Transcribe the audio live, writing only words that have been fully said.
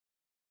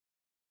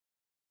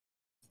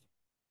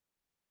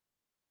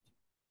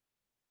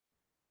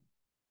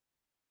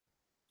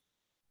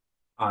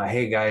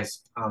Hey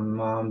guys,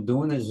 I'm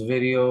doing this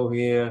video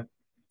here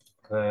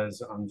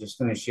because I'm just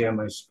going to share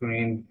my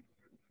screen.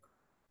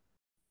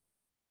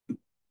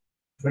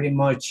 Pretty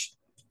much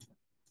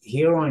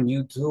here on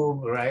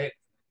YouTube, right?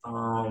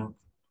 Um,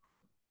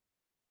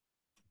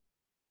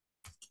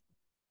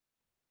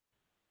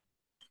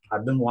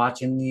 I've been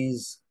watching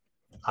these.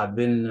 I've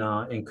been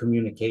in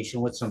communication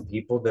with some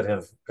people that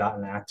have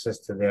gotten access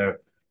to their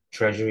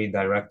Treasury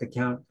Direct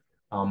account.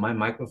 My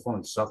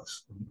microphone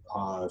sucks.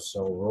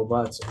 So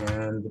robots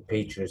and the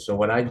Patriots. So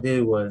what I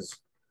did was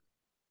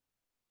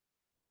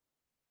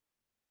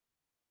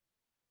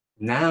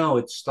now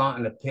it's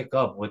starting to pick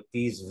up with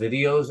these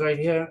videos right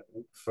here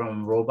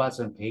from robots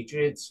and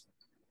Patriots.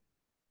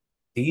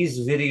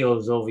 These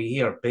videos over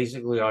here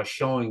basically are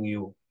showing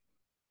you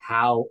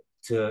how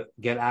to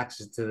get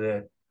access to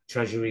the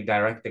Treasury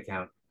Direct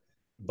account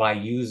by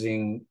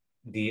using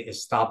the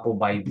Estoppel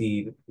by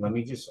deed.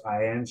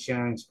 I am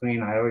sharing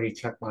screen. I already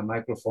checked my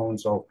microphone.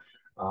 So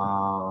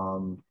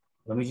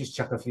let me just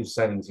check a few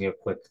settings here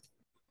quick.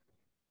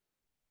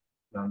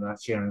 I'm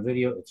not sharing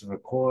video, it's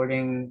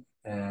recording.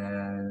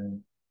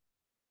 And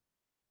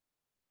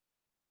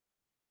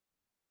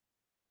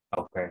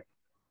okay,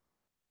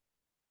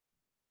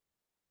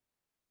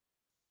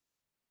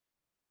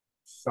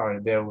 sorry,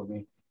 bear with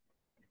me.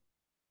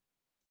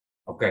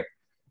 Okay.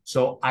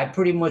 So I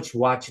pretty much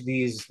watch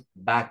these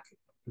back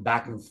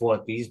and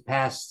forth. These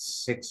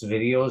past six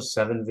videos,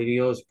 seven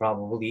videos,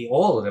 probably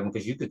all of them,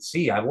 because you could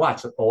see I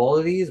watch all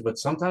of these, but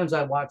sometimes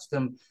I watch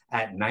them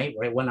at night,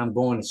 right when I'm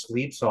going to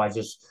sleep. So I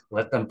just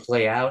let them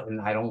play out and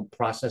I don't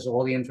process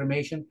all the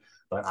information.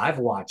 But I've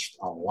watched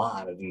a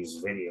lot of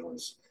these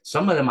videos.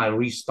 Some of them I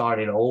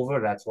restarted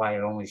over. That's why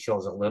it only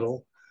shows a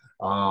little.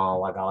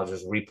 Like I'll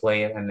just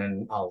replay it and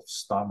then I'll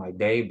start my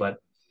day. But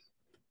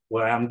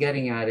where I'm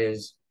getting at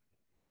is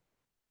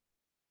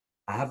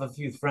I have a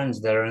few friends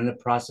that are in the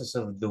process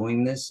of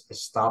doing this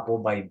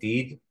estoppel by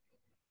deed,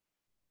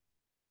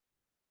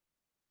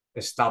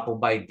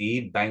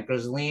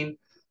 banker's lien.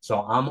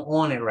 So I'm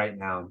on it right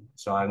now.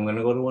 So I'm going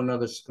to go to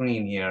another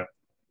screen here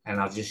and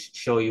I'll just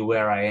show you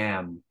where I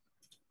am.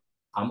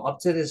 I'm up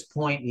to this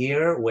point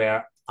here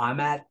where I'm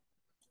at,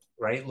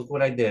 right? Look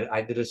what I did.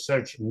 I did a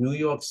search New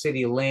York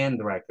City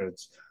land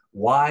records.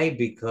 Why?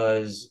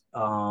 Because,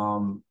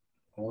 one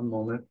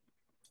moment.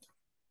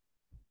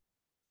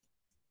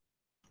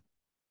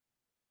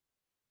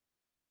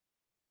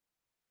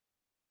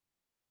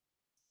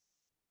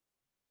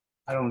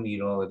 I don't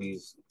need all of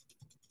these,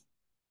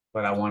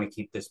 but I want to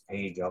keep this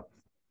page up.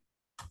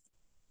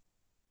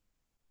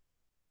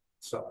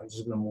 So I'm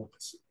just gonna move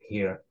this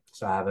here.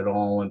 So I have it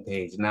all on one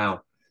page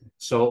now.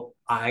 So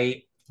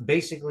I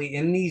basically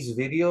in these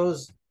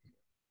videos,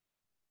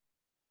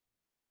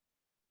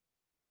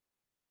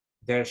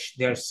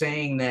 they're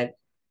saying that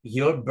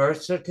your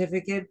birth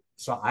certificate.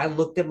 So I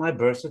looked at my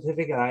birth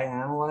certificate, I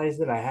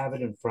analyzed it, I have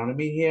it in front of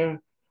me here.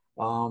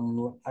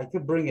 I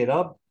could bring it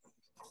up.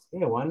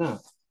 Yeah, why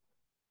not?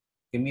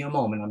 Give me a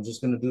moment. I'm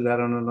just gonna do that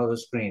on another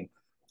screen.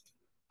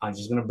 I'm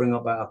just gonna bring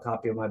up a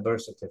copy of my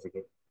birth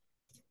certificate.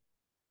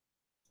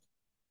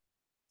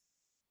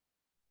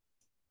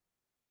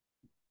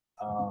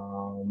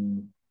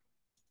 Um,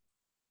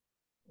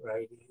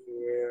 right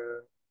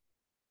here.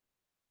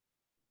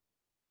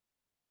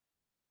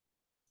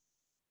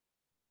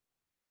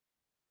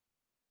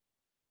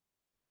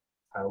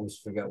 I always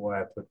forget where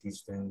I put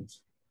these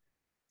things.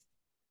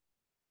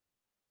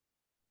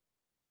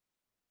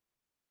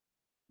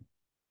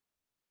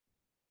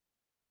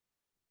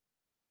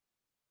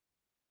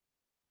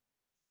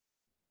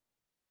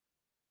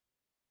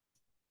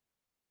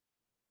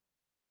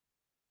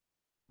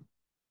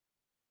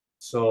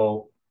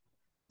 So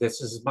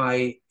this is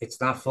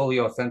it's not fully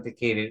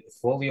authenticated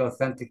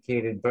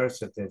birth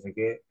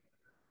certificate,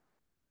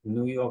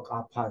 New York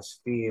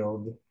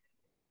Apostille,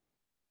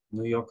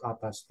 New York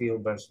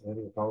Apostille birth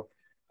certificate.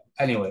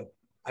 Anyway,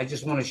 I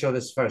just want to show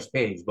this first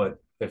page, but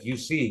if you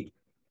see,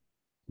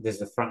 there's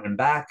the front and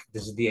back.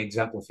 This is the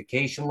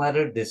exemplification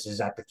letter. This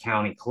is at the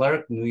county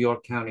clerk, New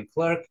York County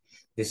clerk.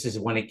 This is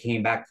when it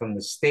came back from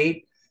the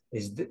state.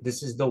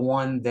 This is the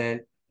one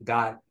that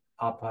got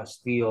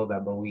apostilled, I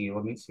believe.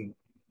 Let me see.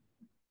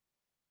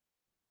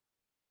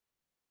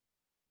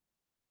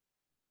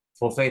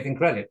 Full faith and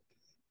credit.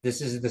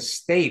 This is the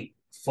state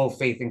full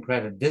faith and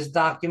credit. This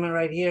document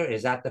right here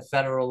is at the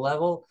federal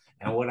level.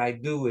 And what I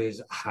do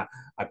is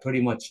I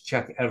pretty much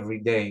check every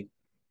day.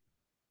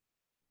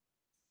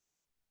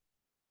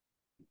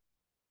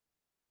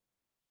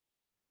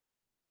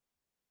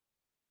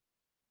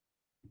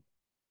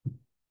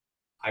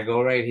 I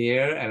go right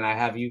here and I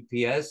have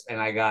UPS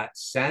and I got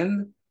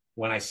send.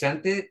 When I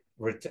sent it,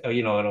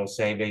 it'll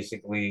say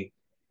basically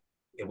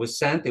it was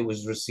sent, it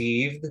was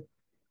received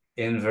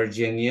in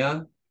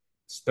Virginia,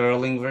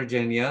 Sterling,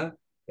 Virginia.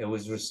 It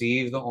was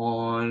received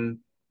on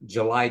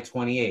July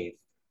 28th.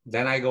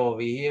 Then I go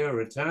over here,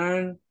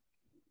 return.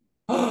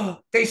 Oh,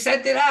 they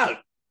sent it out.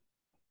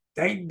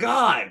 Thank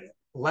God.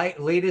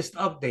 latest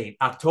update,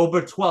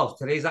 October 12th.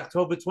 Today's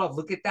October 12th.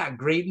 Look at that.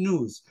 Great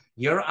news.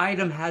 Your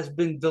item has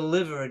been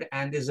delivered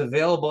and is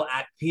available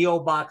at P.O.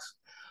 Box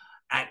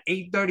at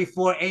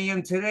 8:34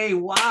 a.m. today.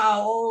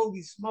 Wow,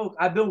 holy smoke.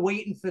 I've been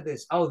waiting for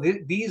this. Oh,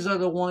 these are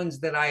the ones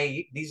that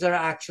these are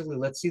actually,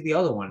 let's see the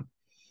other one.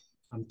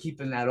 I'm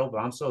keeping that open.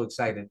 I'm so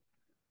excited.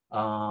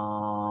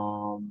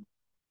 Um,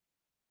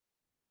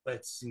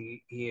 let's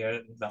see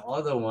here. The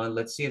other one,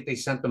 let's see if they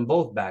sent them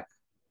both back.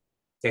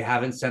 They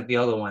haven't sent the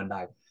other one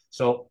back.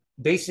 So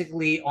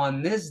basically,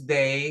 on this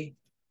day,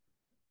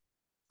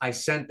 I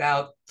sent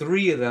out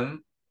three of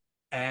them,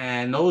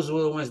 and those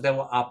were the ones that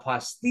were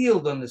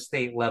apostilled on the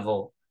state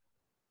level,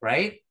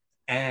 right?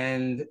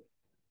 And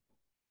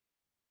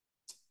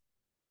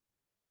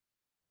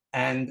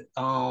and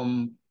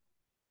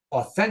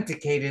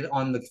authenticated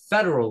on the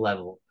federal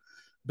level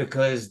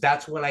because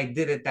that's what I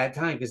did at that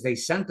time because they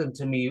sent them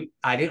to me.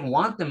 I didn't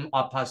want them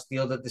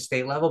apostilled at the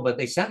state level, but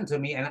they sent them to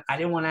me and I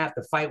didn't want to have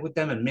to fight with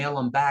them and mail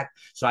them back.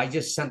 So I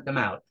just sent them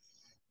out.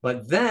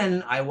 But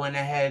then I went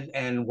ahead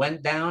and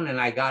went down and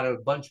I got a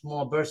bunch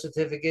more birth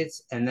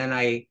certificates. And then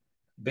I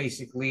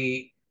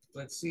basically,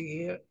 let's see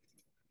here,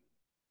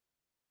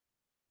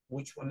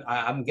 which one?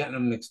 I'm getting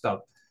them mixed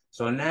up.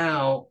 So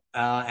now,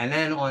 and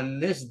then on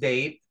this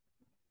date,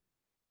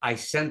 I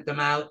sent them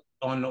out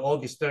on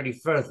August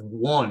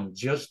 31st,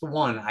 just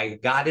one. I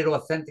got it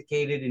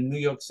authenticated in New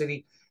York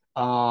City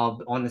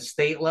on the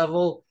state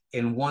level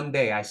in one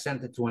day. I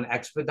sent it to an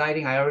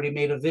expediting. I already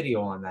made a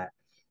video on that.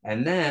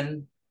 And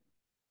then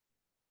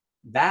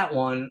that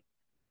one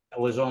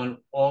was on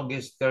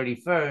August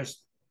 31st.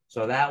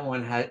 So that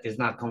one is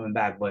not coming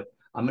back, but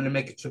I'm going to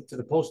make a trip to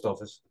the post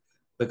office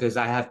because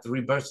I have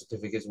three birth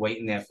certificates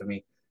waiting there for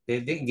me. They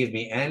didn't give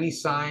me any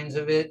signs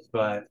of it,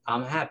 but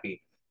I'm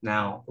happy.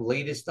 Now,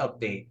 latest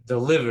update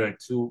delivered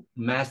to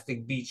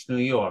Mastic Beach, New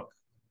York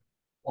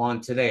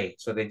on today.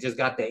 So they just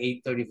got the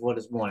 8:34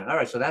 this morning. All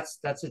right, so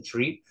that's a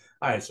treat.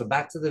 All right, so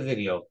back to the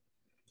video.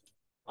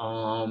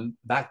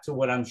 Back to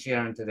what I'm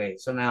sharing today.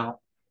 So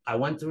now I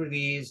went through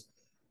these,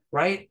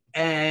 right?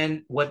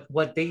 And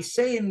what they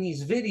say in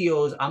these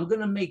videos, I'm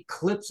gonna make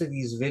clips of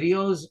these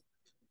videos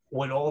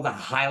with all the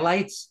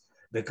highlights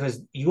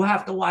because you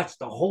have to watch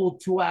the whole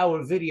 2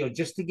 hour video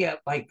just to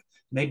get like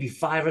maybe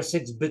 5 or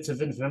 6 bits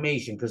of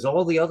information because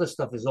all the other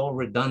stuff is all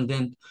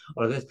redundant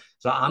or this.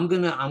 So I'm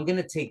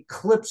gonna take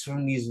clips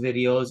from these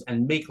videos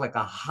and make like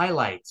a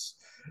highlights,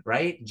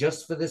 right?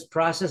 Just for this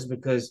process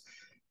because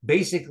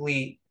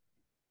basically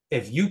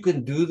if you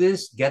can do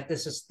this, get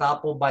this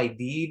estoppel by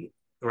deed,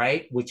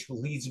 right? Which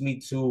leads me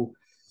to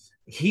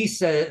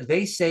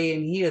they say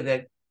in here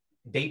that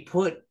they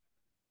put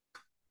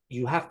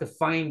you have to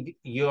find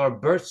your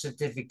birth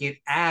certificate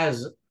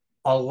as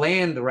a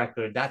land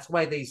record. That's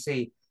why they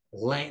say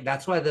land.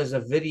 That's why there's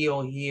a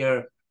video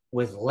here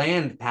with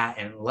land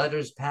patent,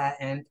 letters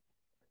patent.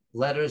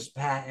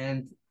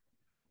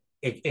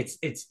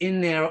 It's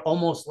in there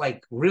almost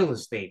like real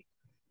estate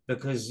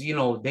because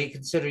they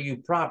consider you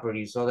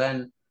property. So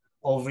then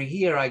over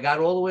here, I got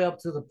all the way up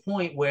to the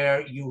point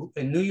where you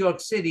in New York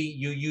City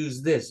you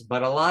use this,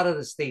 but a lot of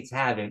the states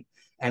haven't,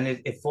 and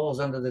it falls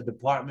under the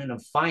Department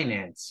of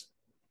Finance,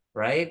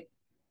 right?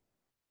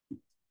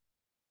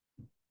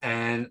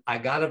 And I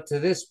got up to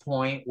this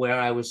point where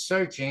I was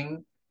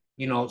searching,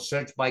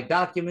 search by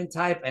document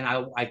type, and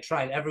I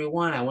tried every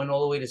one. I went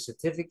all the way to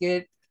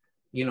certificate,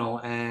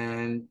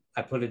 and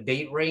I put a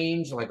date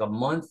range, like a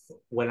month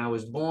when I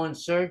was born,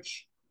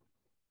 search.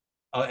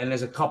 And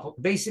there's a couple.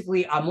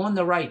 Basically, I'm on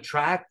the right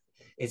track.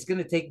 It's going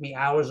to take me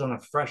hours on a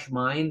fresh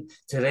mind.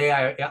 Today,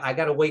 I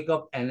got to wake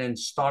up and then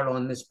start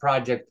on this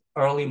project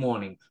early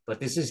morning.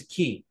 But this is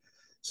key.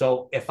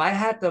 So if I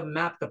had to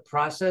map the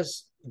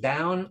process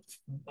down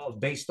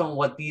based on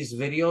what these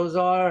videos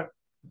are,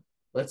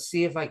 let's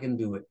see if I can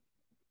do it.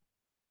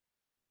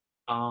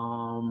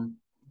 Um,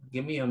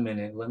 Give me a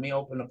minute. Let me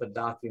open up a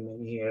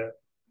document here.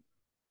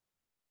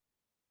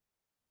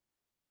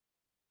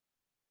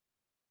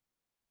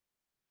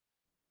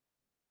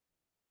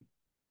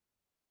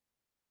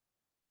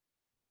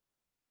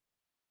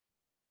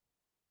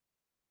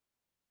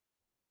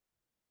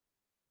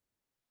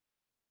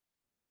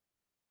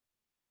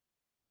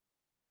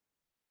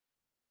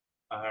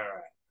 All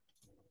right.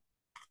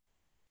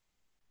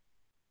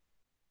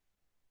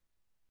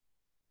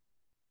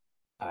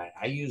 All right.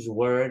 I use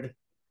Word.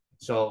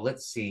 So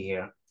let's see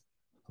here.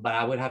 But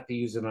I would have to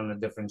use it on a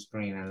different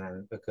screen and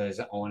then because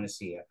I want to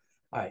see it.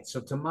 All right.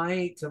 So to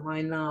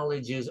my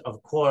knowledge is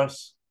of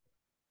course,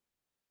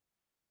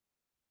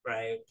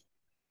 right,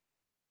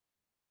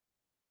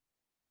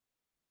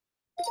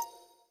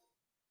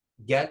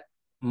 get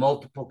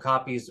multiple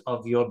copies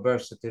of your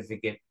birth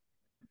certificate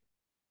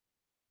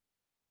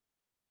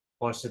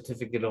or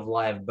certificate of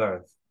live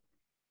birth.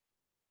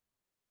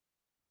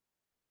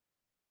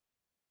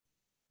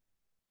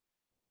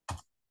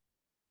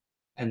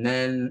 And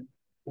then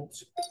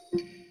oops,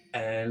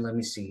 and let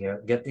me see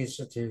here. Get the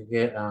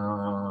certificate.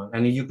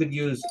 And you could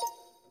use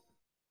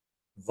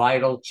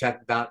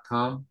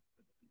vitalcheck.com.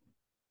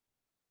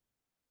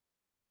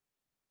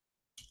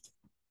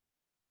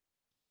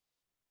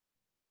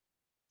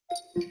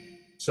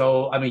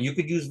 So, I mean, you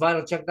could use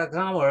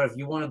vitalcheck.com, or if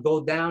you want to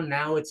go down,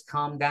 now it's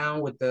calmed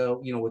down with the,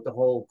 with the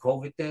whole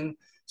COVID thing.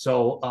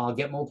 So,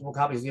 get multiple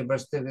copies of your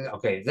birth certificate.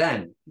 Okay,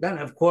 then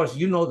of course,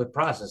 the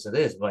process it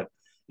is, but,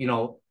 you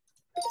know,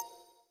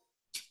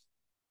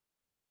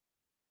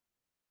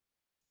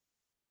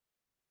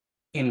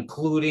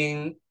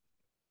 including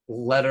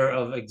letter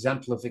of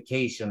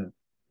exemplification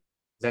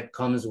that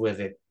comes with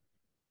it.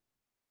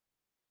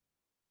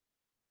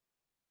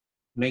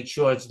 Make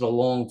sure it's the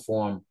long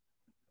form,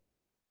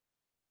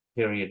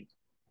 period.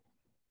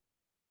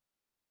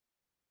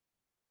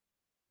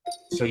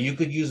 So you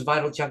could use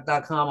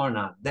vitalcheck.com or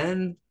not.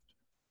 Then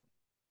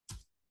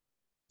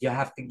you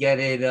have to get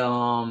it.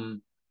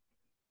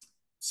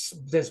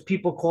 There's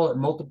people call it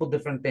multiple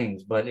different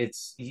things, but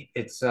it's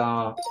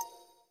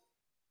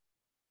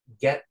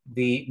get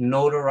the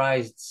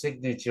notarized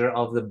signature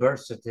of the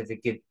birth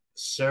certificate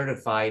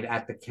certified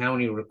at the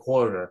county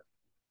recorder,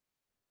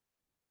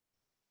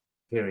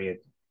 period.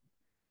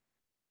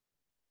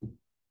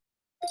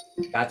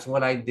 That's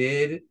what I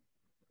did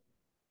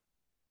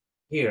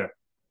here,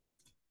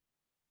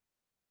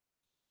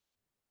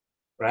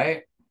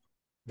 right?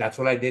 That's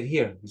what I did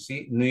here. You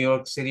see, New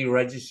York City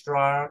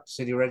Registrar,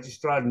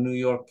 New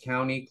York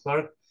County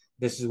Clerk.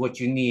 This is what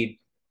you need,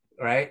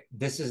 right?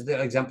 This is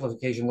the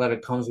exemplification letter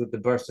comes with the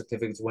birth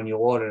certificates when you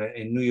order it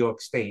in New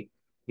York State,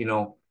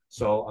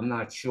 So I'm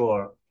not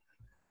sure.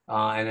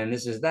 And then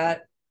this is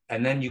that.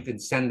 And then you can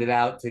send it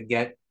out to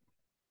get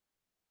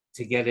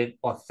it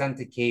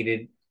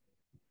authenticated,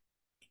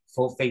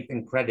 full faith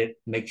and credit.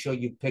 Make sure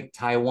you pick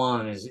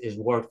Taiwan is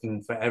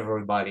working for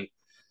everybody.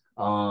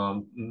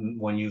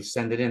 When you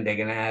send it in, they're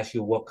gonna ask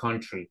you what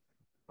country.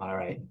 All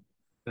right.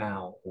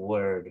 Now,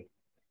 word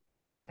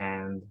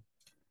and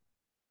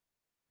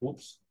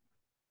whoops.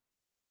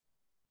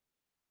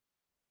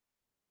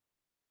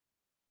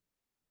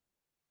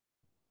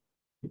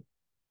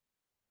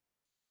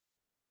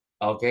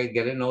 Okay,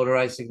 get a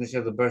notarized signature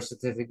of the birth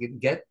certificate.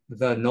 Get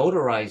the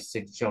notarized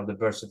signature of the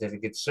birth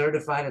certificate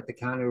certified at the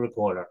county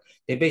recorder.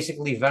 They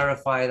basically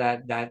verify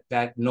that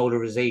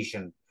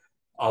notarization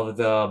of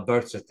the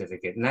birth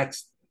certificate.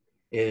 Next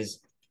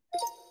is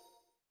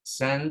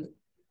send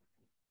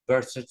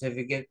birth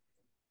certificate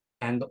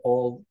and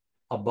all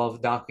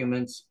above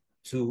documents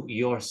to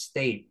your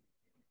state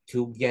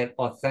to get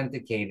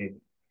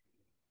authenticated.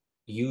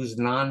 Use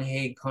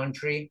non-Hague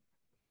country,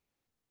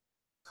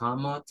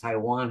 comma,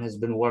 Taiwan has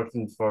been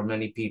working for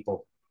many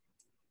people,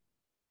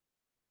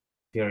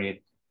 period.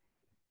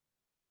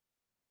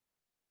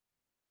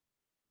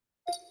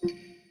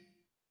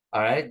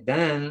 All right.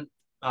 Then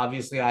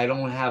obviously I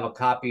don't have a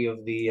copy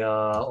of the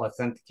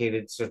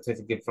authenticated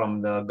certificate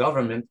from the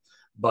government,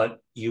 but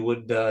you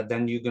would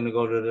then you're going to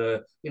go to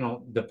the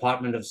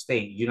Department of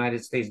State,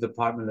 United States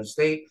Department of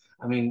State.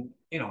 I mean,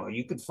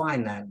 you could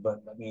find that,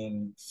 but I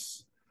mean,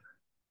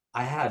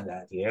 I have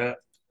that here.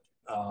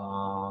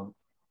 Um,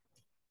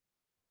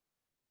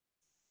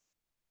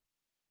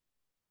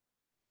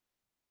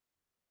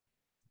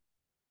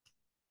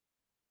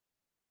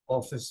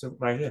 Office of,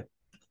 right here,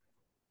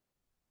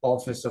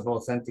 Office of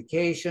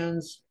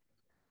Authentications.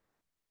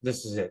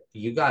 This is it.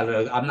 You got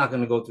it. I'm not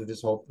going to go through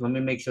this whole. Let me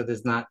make sure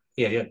there's not.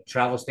 Yeah.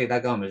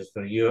 Travelstate.gov is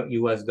for the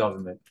U.S.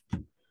 government.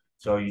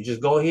 So you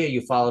just go here,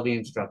 you follow the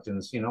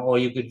instructions, or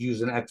you could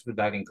use an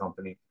expediting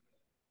company.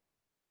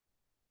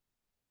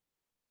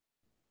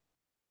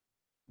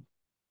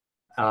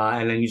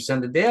 And then you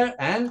send it there,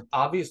 and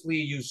obviously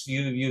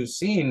you've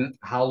seen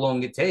how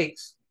long it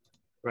takes,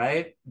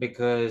 right?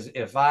 Because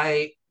if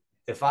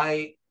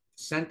I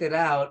sent it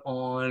out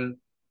on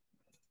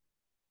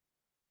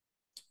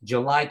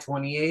July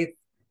 28th,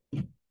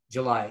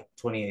 July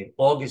 28th,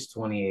 August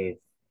 28th,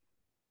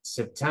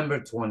 September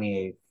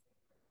 28th,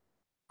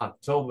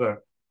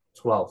 October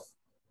 12th.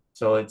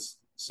 So it's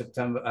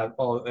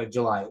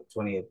July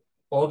 28th,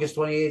 August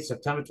 28th,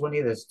 September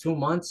 28th. That's 2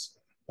 months.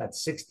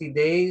 That's 60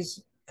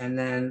 days. And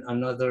then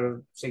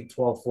another, say,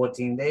 12,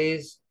 14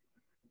 days.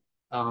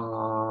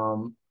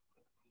 Um,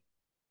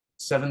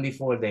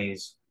 74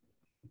 days.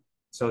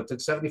 So it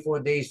took 74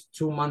 days,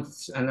 2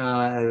 months, and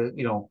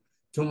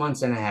 2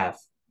 months and a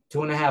half,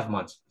 2.5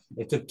 months.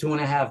 It took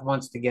 2.5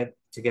 months to get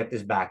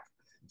this back.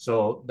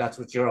 So that's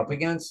what you're up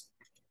against.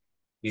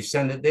 You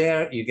send it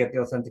there, you get the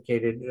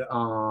authenticated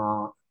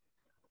to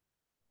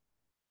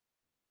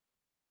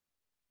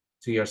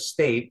your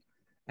state,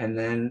 and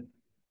then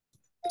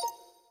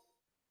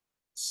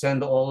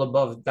send all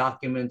above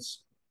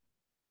documents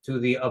to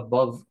the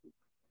above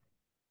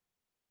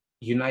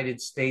United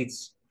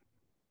States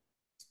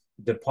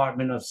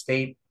Department of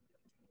State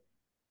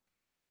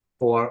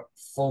for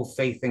full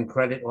faith and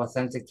credit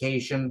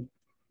authentication.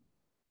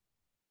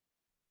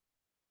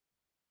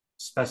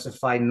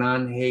 Specify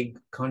non-Hague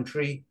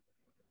country.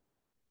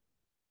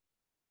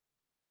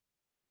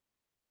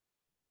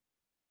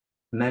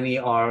 Many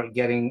are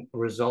getting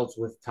results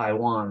with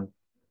Taiwan.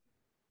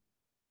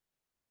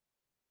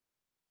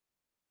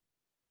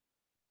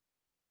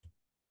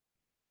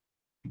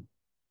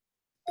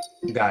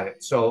 Got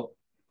it. So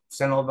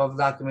Send all above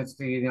documents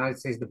to the United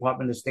States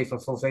Department of State for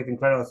full faith and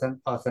credit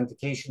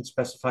authentication.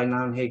 Specify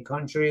non-Hague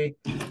country.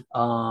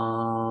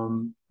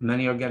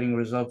 Many are getting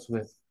results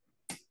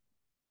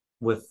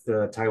with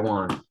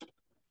Taiwan.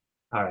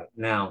 All right,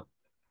 now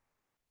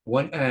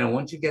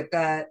once you get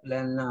that,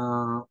 then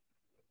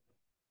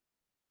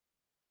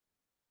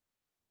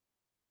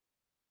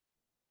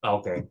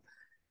okay.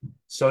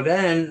 So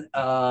then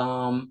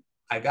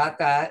I got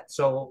that.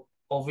 So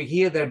over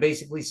here, they're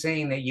basically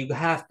saying that you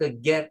have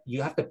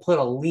to put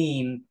a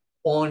lien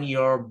on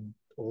your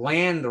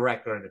land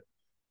record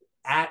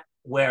at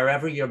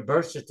wherever your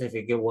birth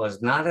certificate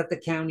was, not at the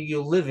county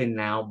you live in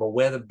now, but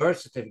where the birth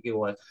certificate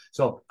was.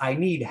 So I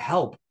need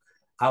help.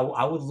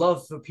 I would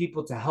love for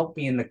people to help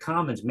me in the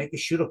comments.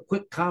 Shoot a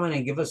quick comment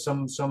and give us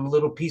some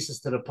little pieces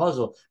to the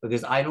puzzle,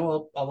 because I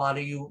know a lot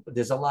of you.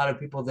 There's a lot of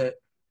people that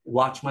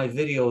watch my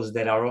videos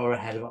that are or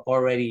have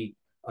already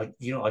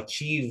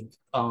achieved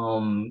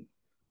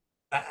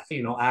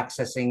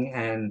accessing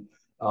and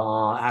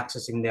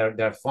accessing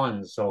their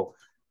funds. So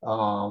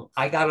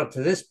I got up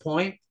to this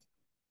point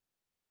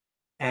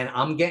and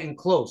I'm getting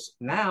close.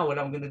 Now, what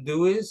I'm going to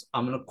do is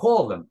I'm going to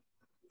call them.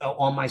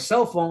 On my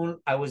cell phone,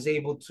 I was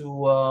able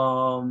to,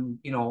 on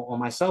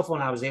my cell phone,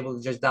 I was able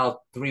to just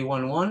dial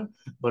 311,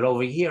 but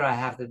over here, I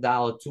have to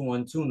dial a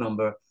 212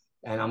 number,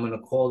 and I'm going to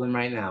call them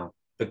right now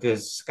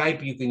because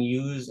Skype you can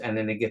use, and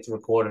then it gets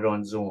recorded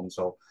on Zoom.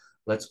 So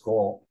let's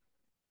call.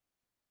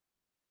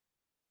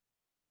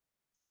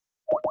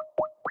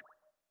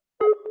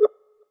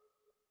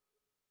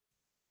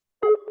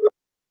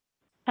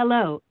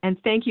 Hello, and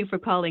thank you for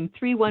calling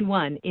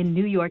 311 in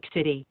New York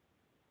City.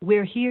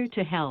 We're here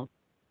to help.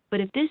 But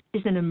if this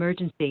is an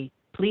emergency,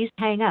 please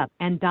hang up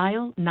and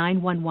dial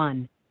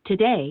 911.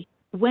 Today,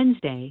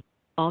 Wednesday,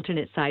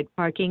 alternate side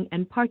parking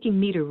and parking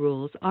meter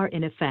rules are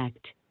in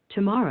effect.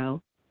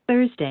 Tomorrow,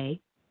 Thursday,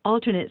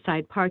 alternate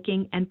side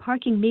parking and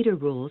parking meter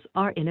rules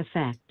are in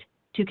effect.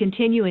 To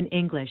continue in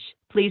English,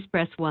 please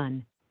press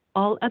 1.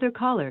 All other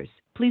callers,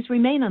 please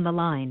remain on the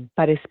line.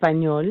 Para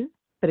español,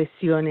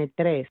 presione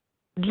 3.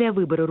 Для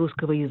выбора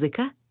русского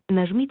языка,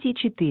 нажмите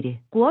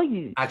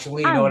 4.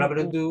 Actually, you know what I'm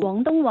gonna do?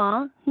 廣東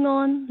話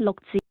按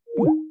6字。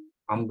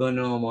I'm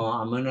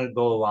gonna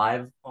go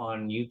live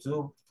on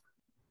YouTube.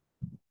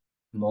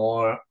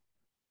 Go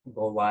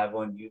live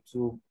on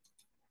YouTube.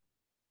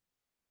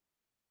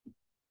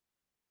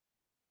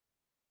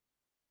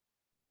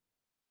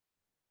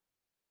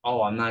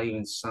 Oh, I'm not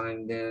even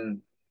signed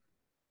in.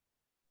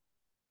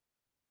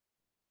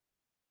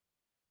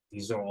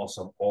 These are all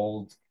some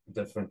old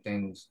different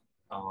things.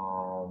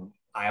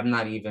 I am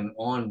not even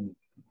on.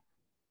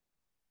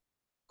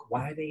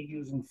 Why are they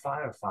using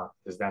Firefox?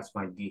 Because that's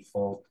my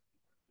default.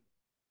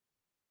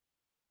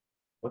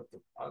 What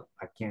the fuck?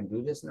 I can't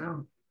do this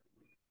now.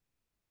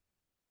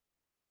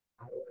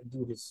 How do I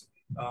do this?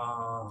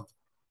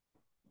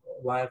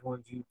 Live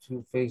on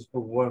YouTube,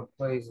 Facebook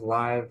Workplace,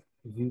 live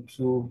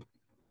YouTube.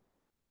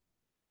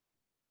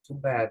 Too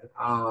bad.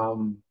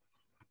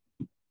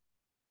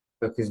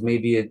 Because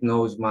maybe it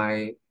knows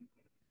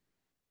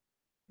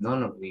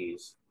none of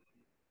these.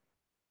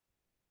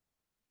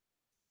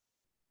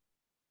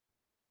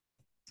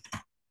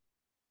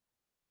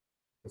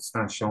 It's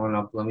not showing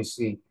up. Let me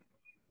see.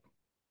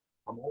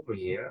 I'm over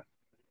here.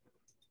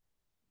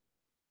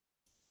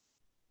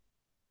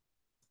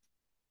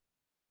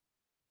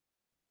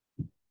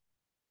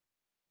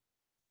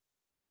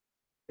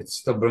 It's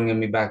still bringing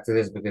me back to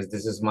this because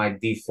this is my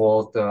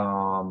default.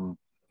 I'm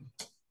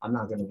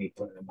not gonna be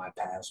putting in my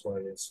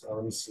password.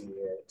 Let me see.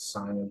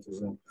 Sign into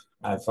Zoom.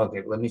 All right, fuck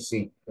it. Let me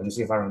see. Let me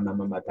see if I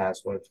remember my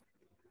password.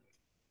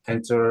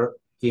 Enter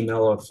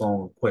email or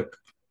phone. Quick.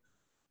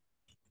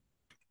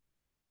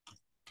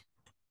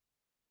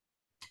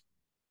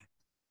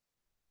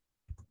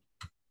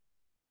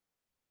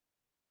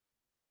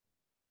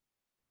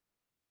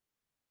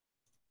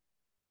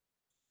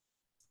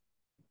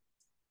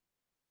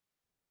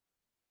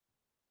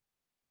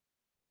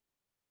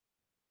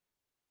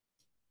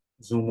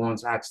 Zoom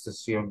wants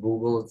access to your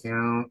Google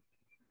account.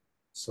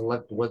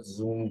 Select what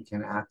Zoom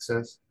can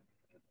access.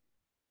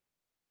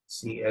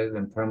 See, edit,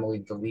 and permanently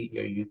delete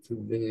your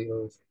YouTube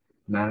videos.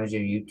 Manage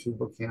your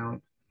YouTube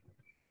account.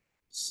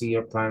 See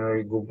your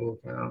primary Google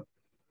account.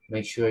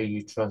 Make sure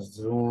you trust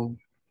Zoom.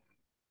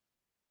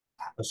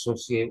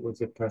 Associate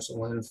with your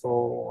personal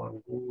info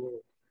on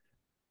Google.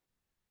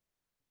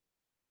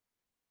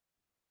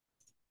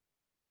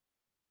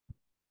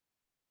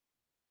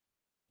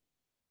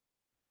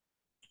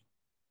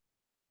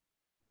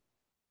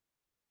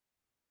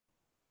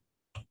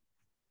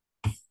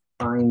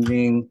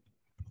 Finding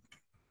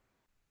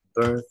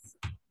birth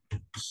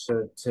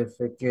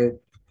certificate.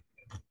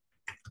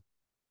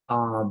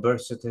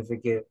 Birth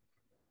certificate.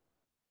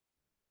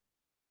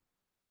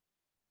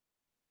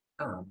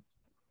 I'm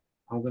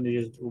gonna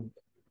just do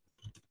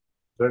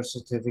birth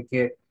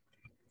certificate.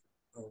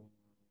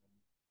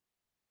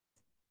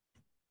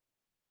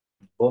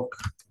 Book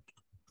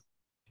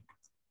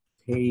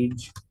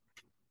page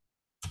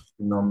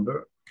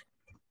number.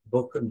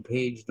 Book and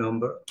page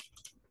number.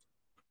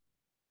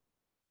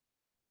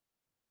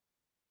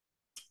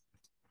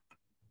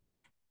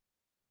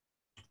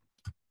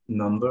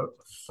 number,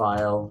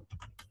 file,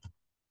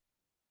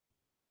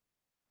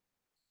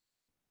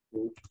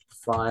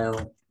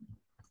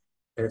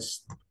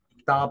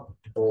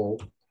 Estoppel.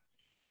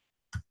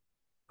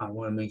 I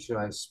want to make sure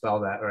I spell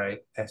that right.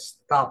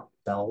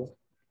 Estoppel,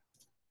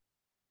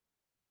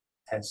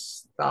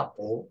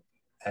 Estoppel,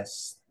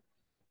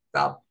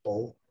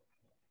 Estoppel,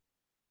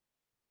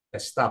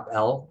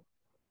 Estoppel,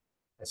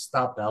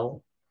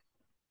 Estoppel,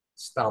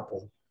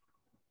 Estoppel.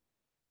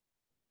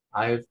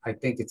 I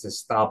think it's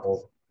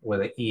Estoppel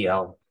with an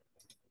EL.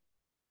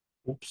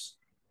 Oops.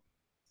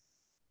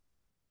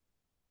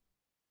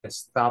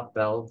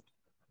 Estoppel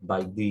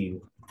by D.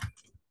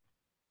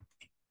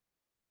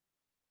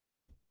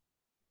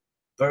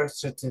 Birth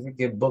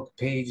certificate, book,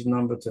 page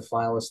number to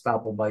file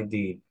estoppel by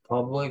deed.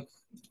 Public,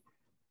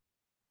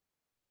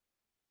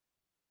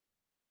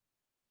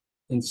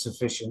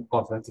 insufficient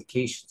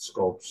authentication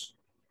scopes.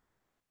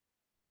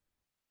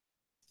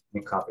 Let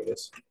me copy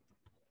this.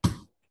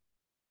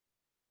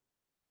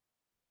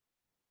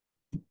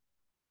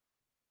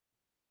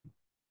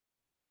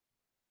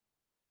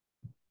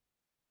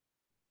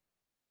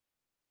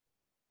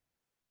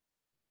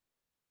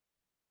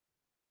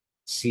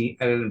 See,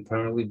 edit and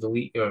permanently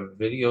delete your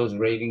videos,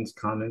 ratings,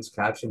 comments,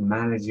 caption,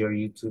 manage your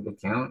YouTube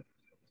account.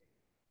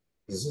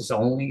 Is this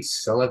only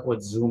select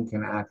what Zoom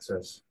can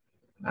access?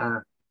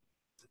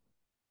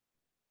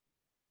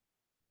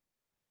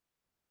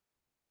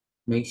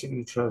 Make sure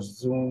you trust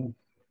Zoom.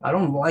 I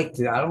don't like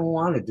to, I don't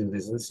want to do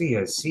this. Let's see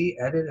here. See,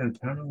 edit and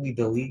permanently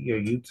delete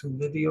your YouTube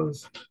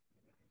videos,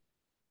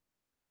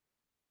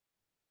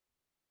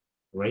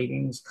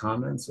 ratings,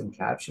 comments, and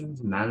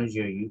captions, manage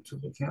your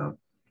YouTube account.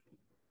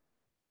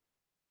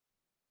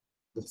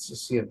 Let's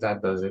just see if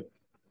that does it.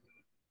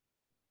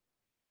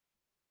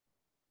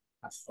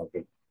 That's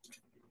fucking.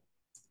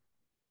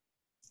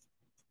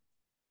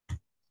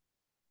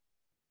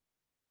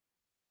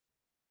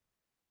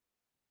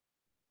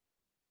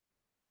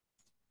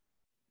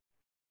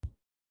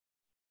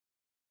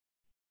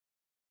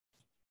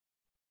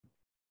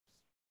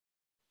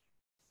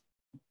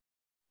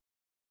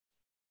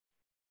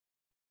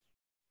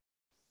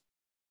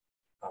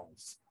 Oh,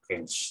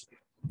 fucking shit.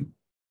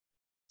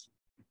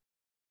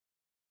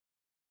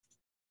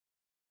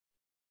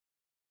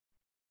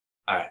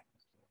 All right.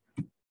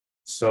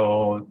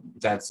 So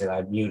that's it.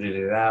 I muted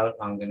it out.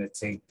 I'm gonna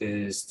take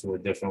this to a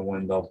different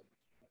window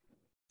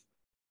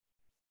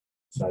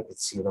so I can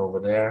see it over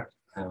there.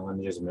 And let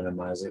me just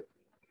minimize it.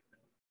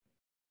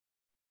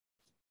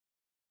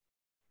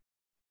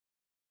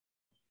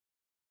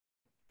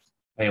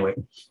 Anyway,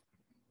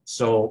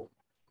 so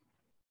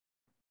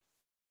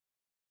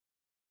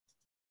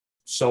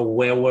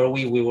where were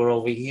we? We were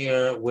over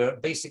here. Where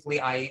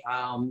basically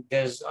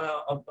there's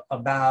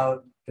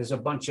there's a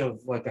bunch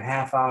of like a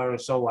half hour or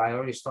so. I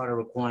already started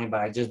recording, but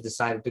I just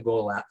decided to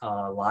go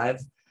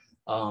live.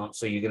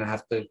 So you're gonna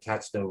have to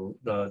catch the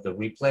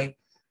replay,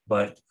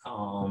 but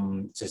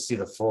to see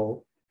the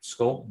full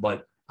scope.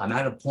 But I'm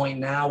at a point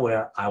now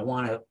where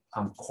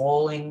I'm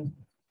calling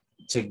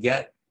to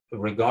get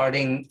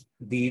regarding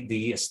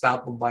the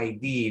estoppel by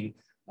deed.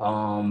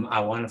 I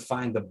want to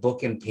find the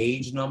book and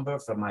page number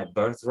for my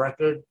birth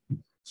record.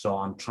 So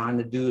I'm trying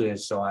to do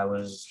this. So I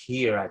was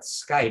here at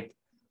Skype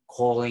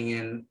calling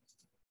in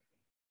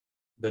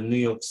the New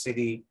York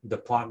City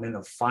Department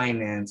of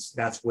Finance.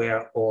 That's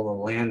where all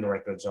the land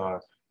records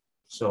are.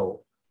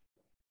 So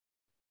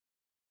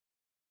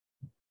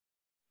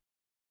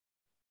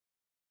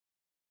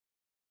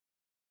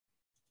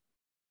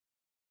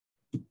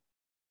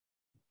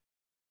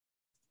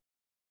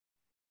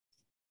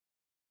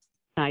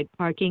Side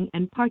parking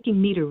and parking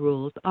meter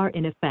rules are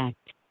in effect.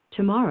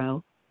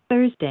 Tomorrow,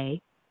 Thursday,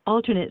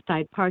 alternate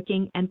side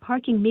parking and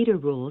parking meter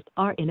rules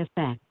are in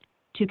effect.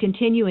 To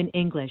continue in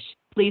English,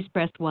 please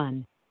press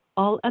 1.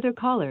 All other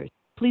callers,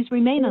 please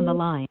remain on the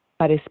line.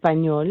 Para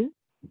español,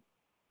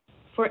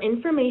 For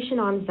information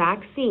on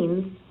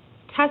vaccines,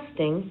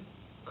 testing,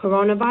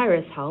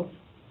 coronavirus health,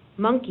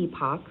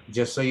 monkeypox,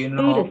 just so you food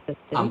know, assistance,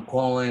 I'm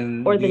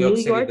calling or New the York New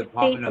City York State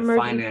Department of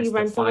Emergency Finance to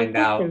Rental find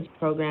out Assistance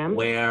Program,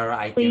 where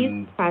I please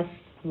can. press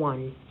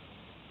 1.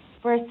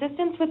 For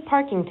assistance with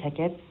parking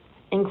tickets,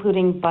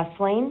 including bus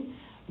lane,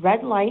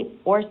 red light,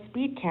 or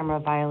speed camera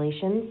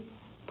violations,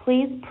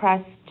 please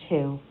press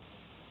 2.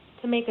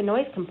 To make a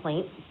noise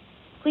complaint,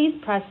 please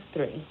press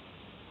 3.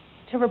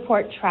 To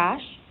report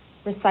trash,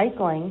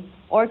 recycling,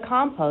 or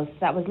compost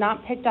that was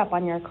not picked up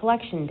on your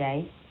collection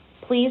day,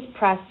 please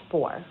press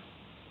 4.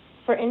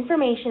 For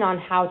information on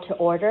how to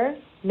order,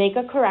 make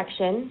a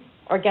correction,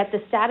 or get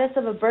the status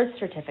of a birth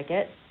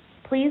certificate,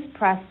 please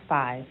press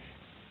 5.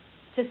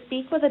 To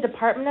speak with a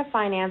Department of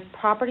Finance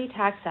property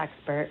tax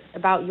expert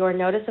about your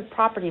notice of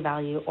property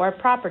value or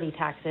property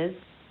taxes,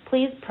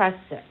 please press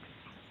 6.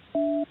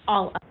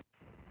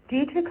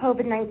 Due to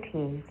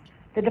COVID-19,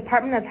 the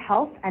Department of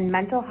Health and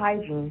Mental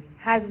Hygiene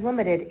has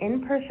limited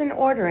in-person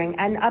ordering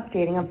and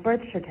updating of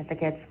birth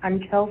certificates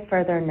until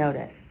further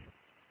notice.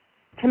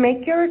 To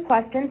make your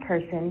request in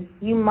person,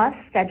 you must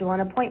schedule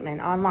an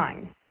appointment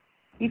online.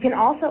 You can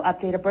also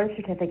update a birth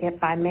certificate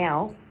by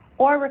mail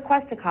or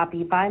request a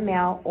copy by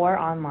mail or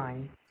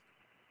online.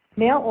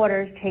 Mail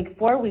orders take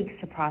 4 weeks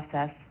to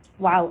process,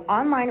 while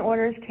online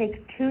orders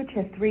take 2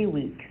 to 3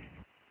 weeks.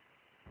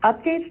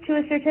 Updates to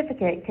a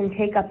certificate can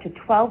take up to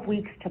 12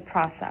 weeks to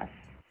process.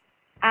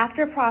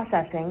 After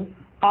processing,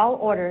 all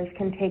orders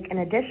can take an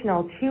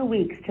additional 2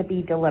 weeks to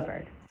be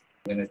delivered.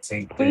 I'm gonna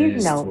take Please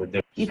this to a note,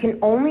 different you can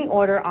only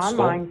order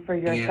online store for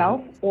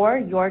yourself or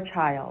your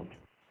child.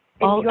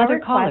 If All your other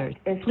request callers,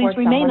 is please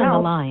for remain someone on the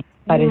else, line. you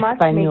Para must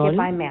make español, it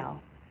by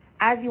mail,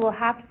 as you will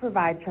have to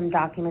provide some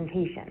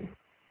documentation.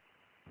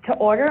 To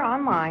order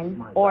online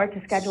My or God,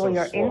 to schedule so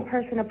your slow.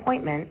 in-person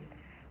appointment,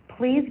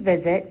 please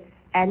visit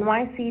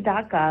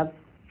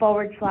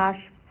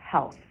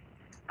nyc.gov/health.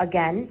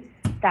 Again,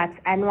 that's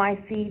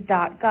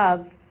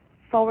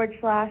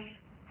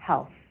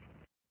nyc.gov/health.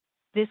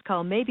 This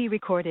call may be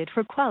recorded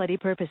for quality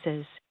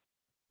purposes.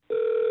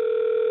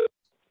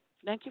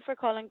 Thank you for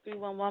calling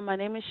 311. My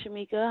name is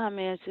Shamika. How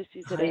may I assist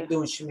you How you today?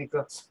 doing,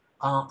 Shamika?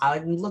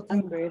 I'm looking.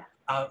 I'm great.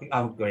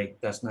 I'm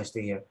great. That's nice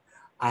to hear.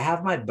 I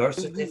have my birth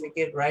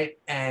certificate, right?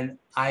 And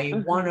I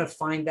want to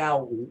find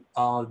out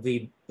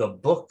the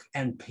book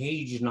and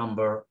page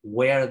number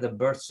where the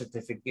birth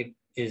certificate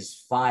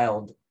is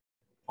filed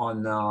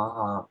on.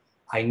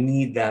 I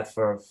need that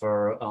for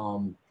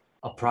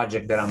a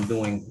project that I'm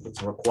doing.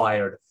 It's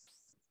required.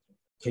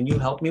 Can you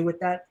help me with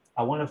that?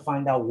 I want to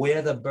find out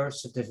where the birth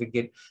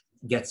certificate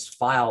gets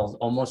filed,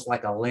 almost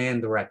like a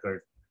land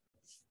record.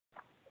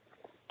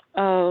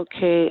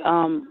 Okay.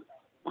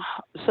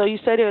 So you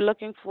said you're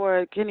looking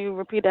for, can you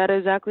repeat that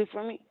exactly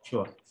for me?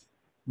 Sure.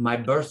 My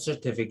birth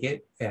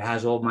certificate, it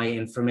has all my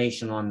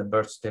information on the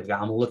birth certificate.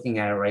 I'm looking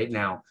at it right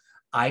now.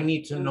 I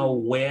need to know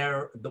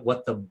where,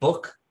 what the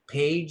book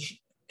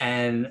page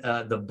and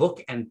the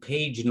book and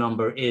page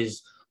number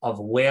is of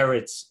where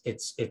it's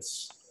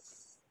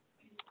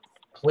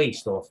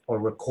placed or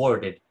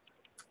recorded.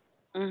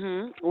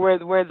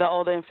 Where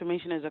all the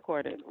information is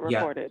recorded.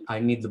 Yeah, I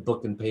need the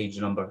book and page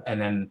number, and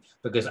then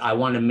because I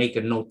want to make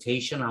a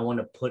notation, I want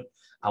to put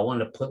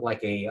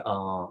like a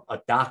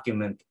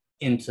document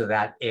into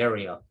that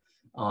area,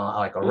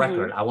 like a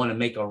record. I want to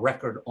make a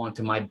record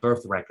onto my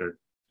birth record,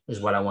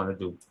 is what I want to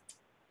do.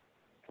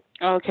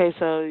 Okay,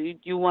 so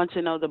you want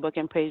to know the book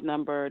and page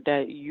number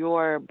that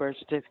your birth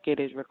certificate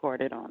is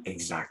recorded on.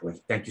 Exactly.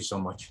 Thank you so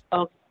much.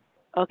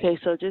 Okay,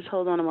 so just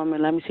hold on a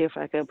moment. Let me see if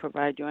I can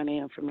provide you any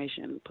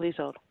information. Please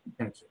hold.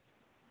 Thank you.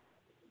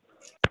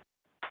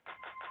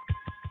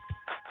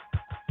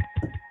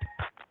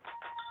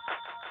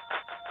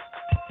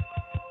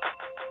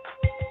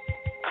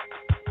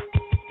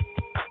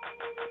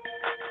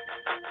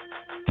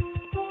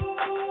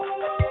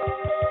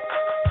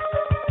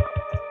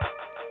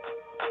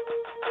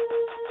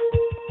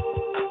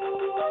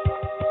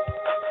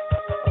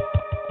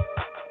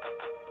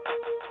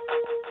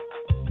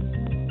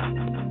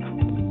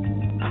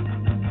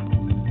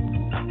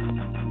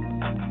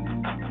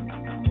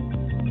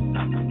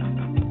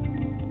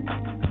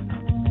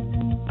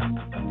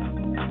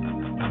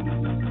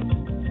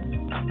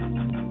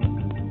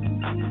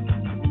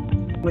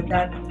 With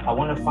that, I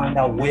want to find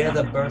out where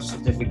the birth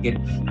certificate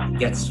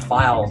gets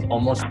filed,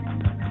 almost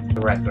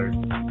the record.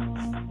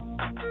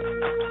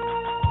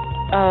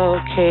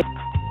 Okay.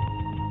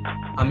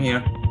 I'm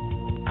here.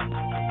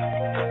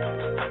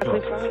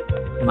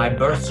 Sure. My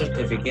birth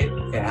certificate,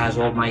 it has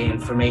all my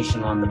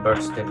information on the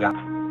birth certificate.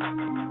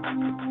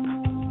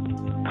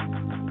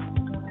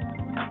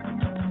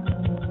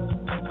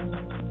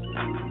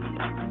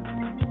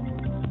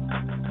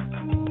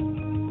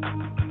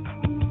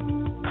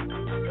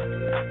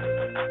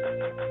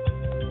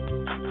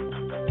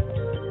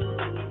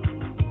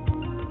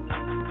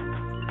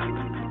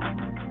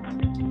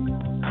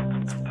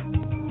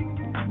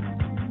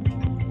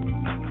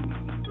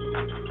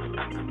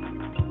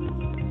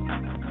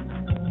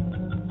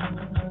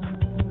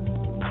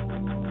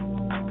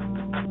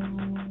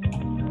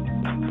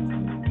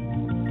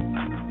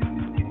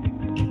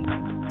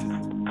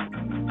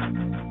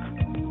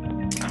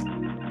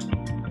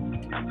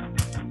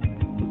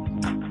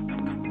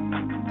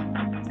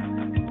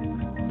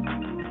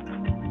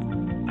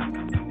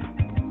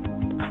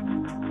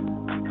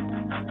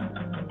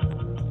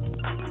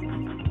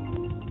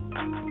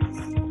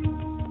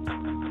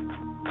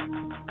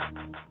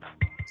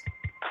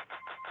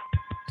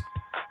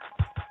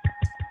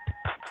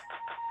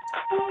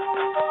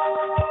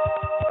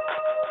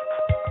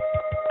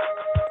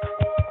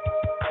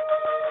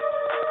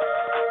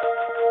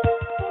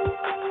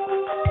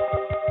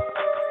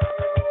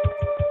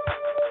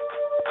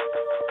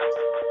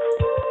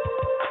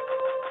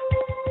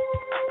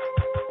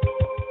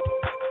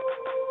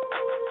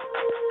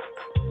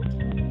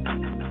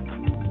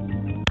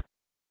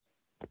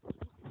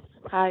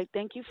 Hi,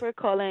 thank you for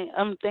calling.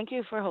 Thank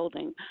you for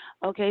holding.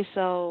 Okay,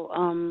 so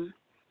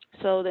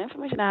the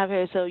information I have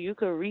here, so you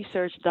could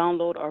research,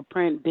 download, or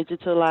print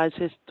digitalized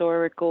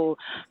historical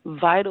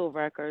vital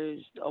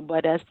records,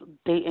 but that's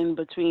dating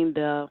between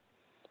the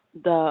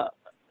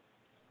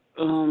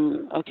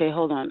okay,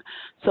 hold on.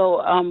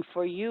 So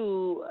for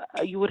you,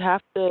 you would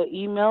have to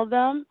email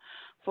them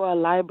for a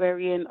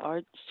librarian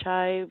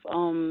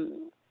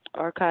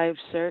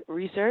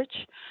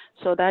research.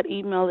 So that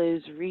email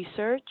is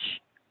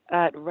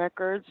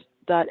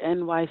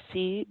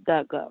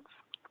research@records.nyc.gov.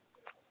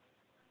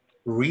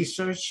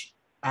 Research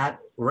at,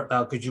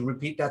 could you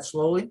repeat that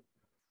slowly?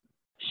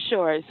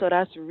 Sure. So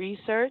that's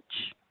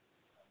research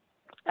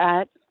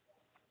at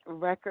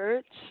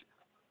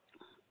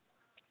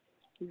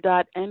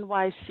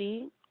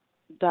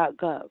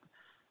records.nyc.gov.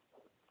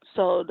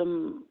 So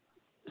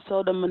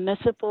the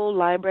municipal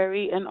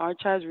library and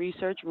archives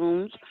research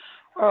rooms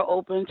are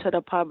open to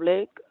the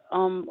public,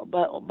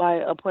 but by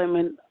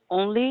appointment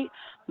only,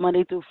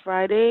 Monday through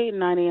Friday,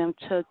 9 a.m.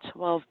 to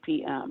 12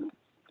 p.m.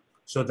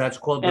 So that's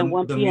called and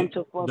 1 p.m.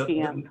 to 4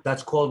 p.m.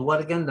 that's called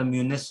what again? The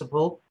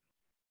municipal?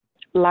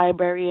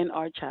 Library and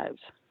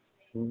archives.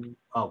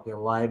 Okay,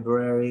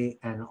 library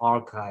and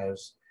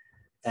archives.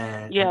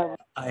 And Yeah.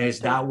 is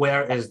that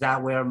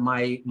where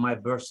my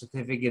birth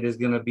certificate is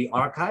going to be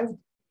archived?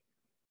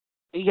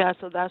 Yeah,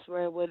 so that's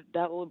where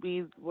that would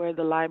be where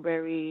the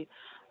library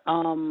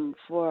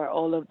for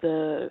all of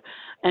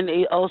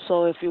and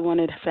also if you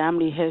wanted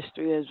family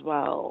history as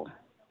well.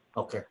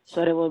 Okay.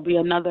 So there will be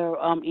another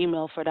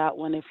email for that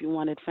one if you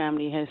wanted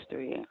family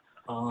history.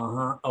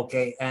 Uh-huh.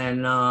 Okay.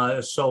 And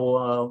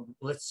so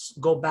let's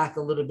go back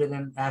a little bit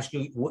and ask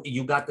you,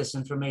 you got this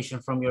information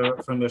from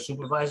your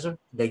supervisor?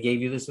 They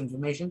gave you this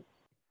information?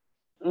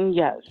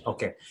 Yes.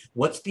 Okay.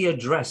 What's the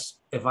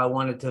address if I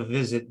wanted to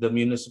visit the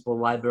municipal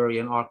library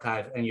and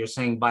archive? And you're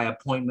saying by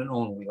appointment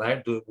only,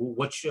 right?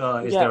 Which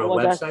is Yeah, there a well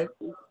website?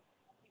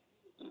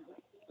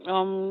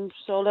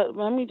 so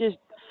let me just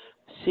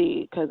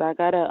see because I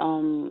gotta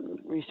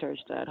research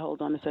that.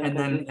 Hold on a second. And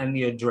then and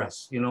the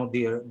address,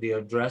 the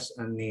address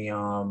and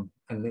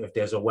if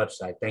there's a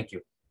website. Thank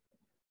you.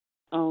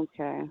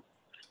 Okay.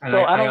 And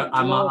So I don't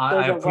know if I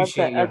there's a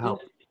appreciate website. your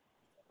help.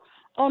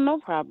 Oh, no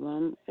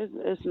problem.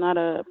 It's not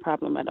a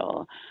problem at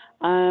all.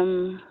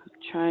 I'm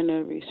trying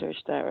to research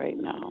that right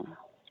now.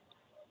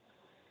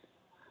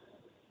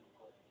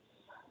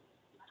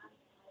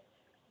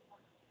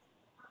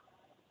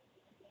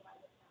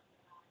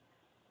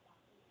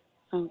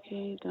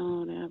 Okay,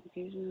 download the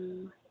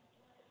application.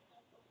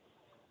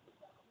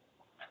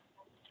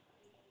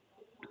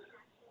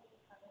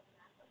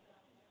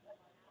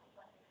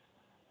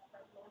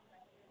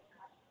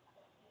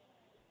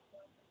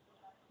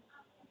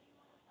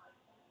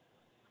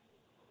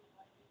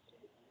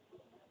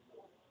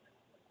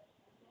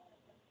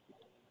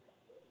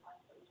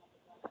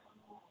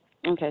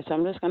 Okay, so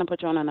I'm just gonna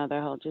put you on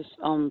another hold. Just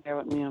bear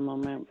with me a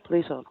moment.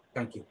 Please hold.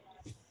 Thank you.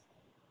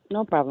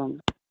 No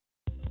problem.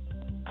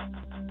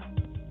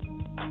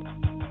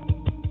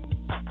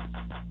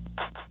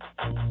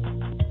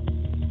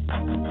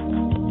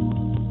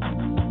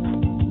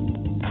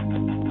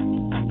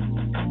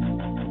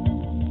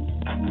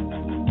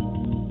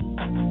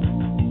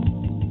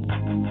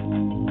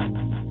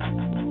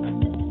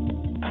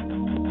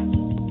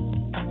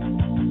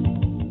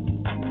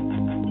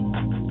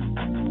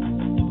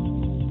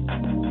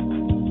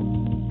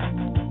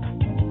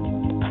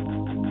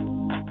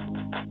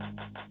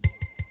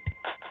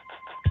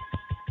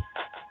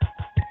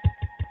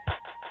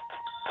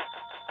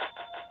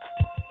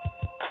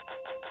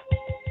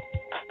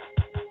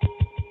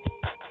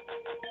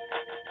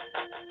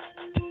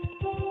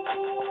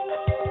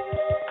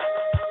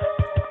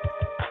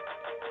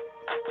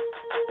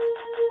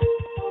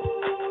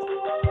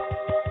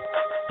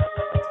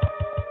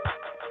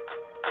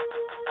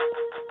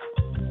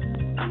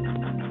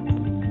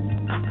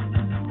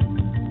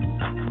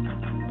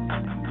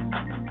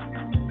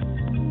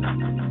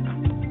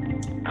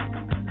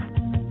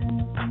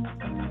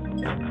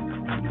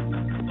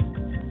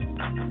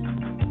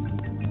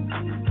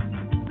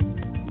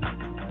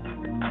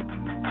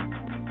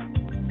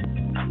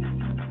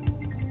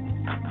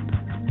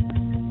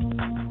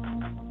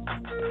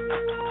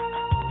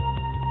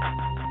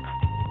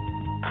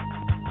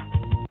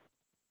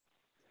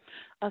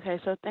 Okay,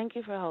 so thank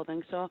you for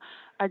holding. So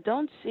I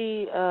don't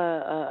see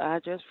a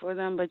address for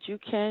them, but you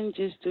can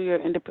just do your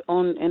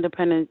own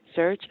independent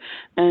search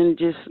and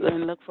just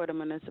look for the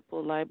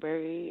municipal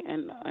library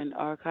and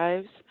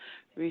archives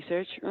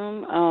research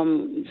room.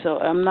 So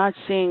I'm not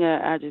seeing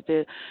an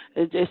address.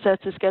 It says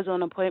to schedule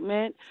an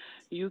appointment.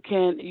 You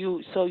can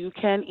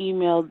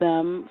email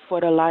them for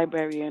the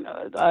librarian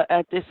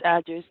at this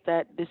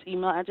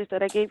email address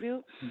that I gave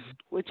you,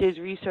 which is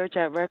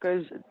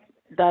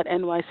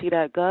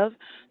research@records.nyc.gov.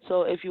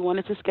 So if you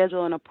wanted to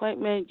schedule an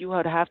appointment, you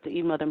would have to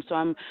email them. So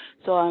I'm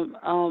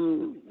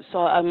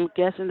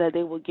guessing that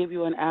they will give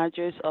you an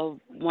address of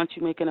once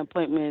you make an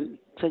appointment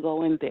to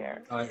go in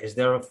there. Is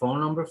there a phone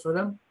number for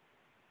them?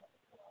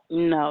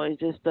 No, it's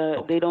just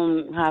Okay. they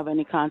don't have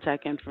any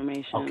contact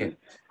information. Okay.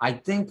 I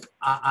think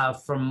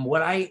from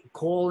what I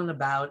call in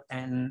about,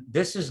 and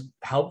this is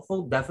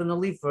helpful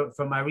definitely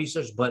for my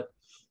research, but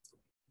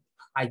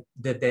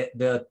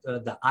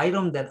the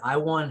item that I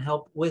want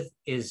help with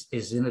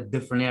is in a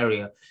different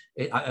area.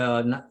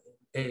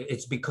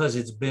 It's because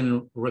it's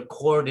been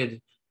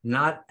recorded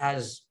not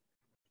as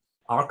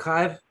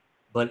archive,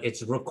 but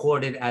it's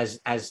recorded as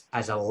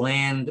a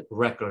land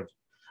record.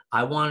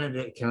 I wanted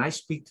to, can I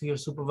speak to your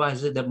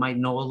supervisor that might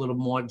know a little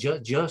more,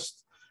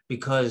 just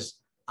because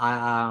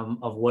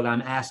of what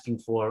I'm asking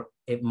for?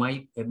 It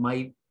might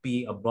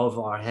be above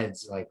our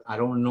heads. Like, I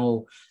don't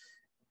know.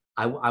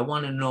 I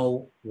want to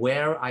know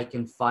where I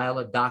can file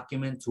a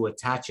document to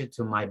attach it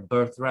to my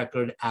birth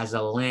record as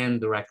a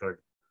land record.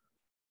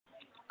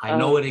 I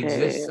know it Okay.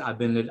 exists. I've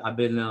been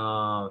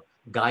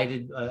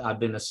guided. I've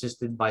been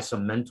assisted by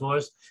some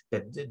mentors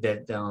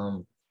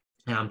and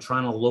I'm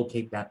trying to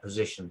locate that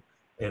position.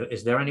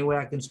 Is there any way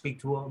I can speak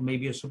to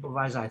maybe a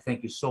supervisor? I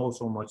thank you so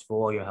much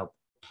for all your help.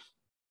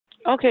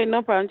 Okay,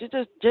 no problem.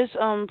 Just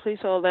please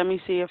hold. Let me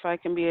see if I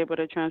can be able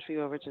to transfer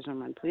you over to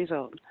someone. Please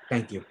hold.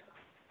 Thank you.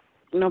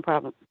 No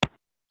problem.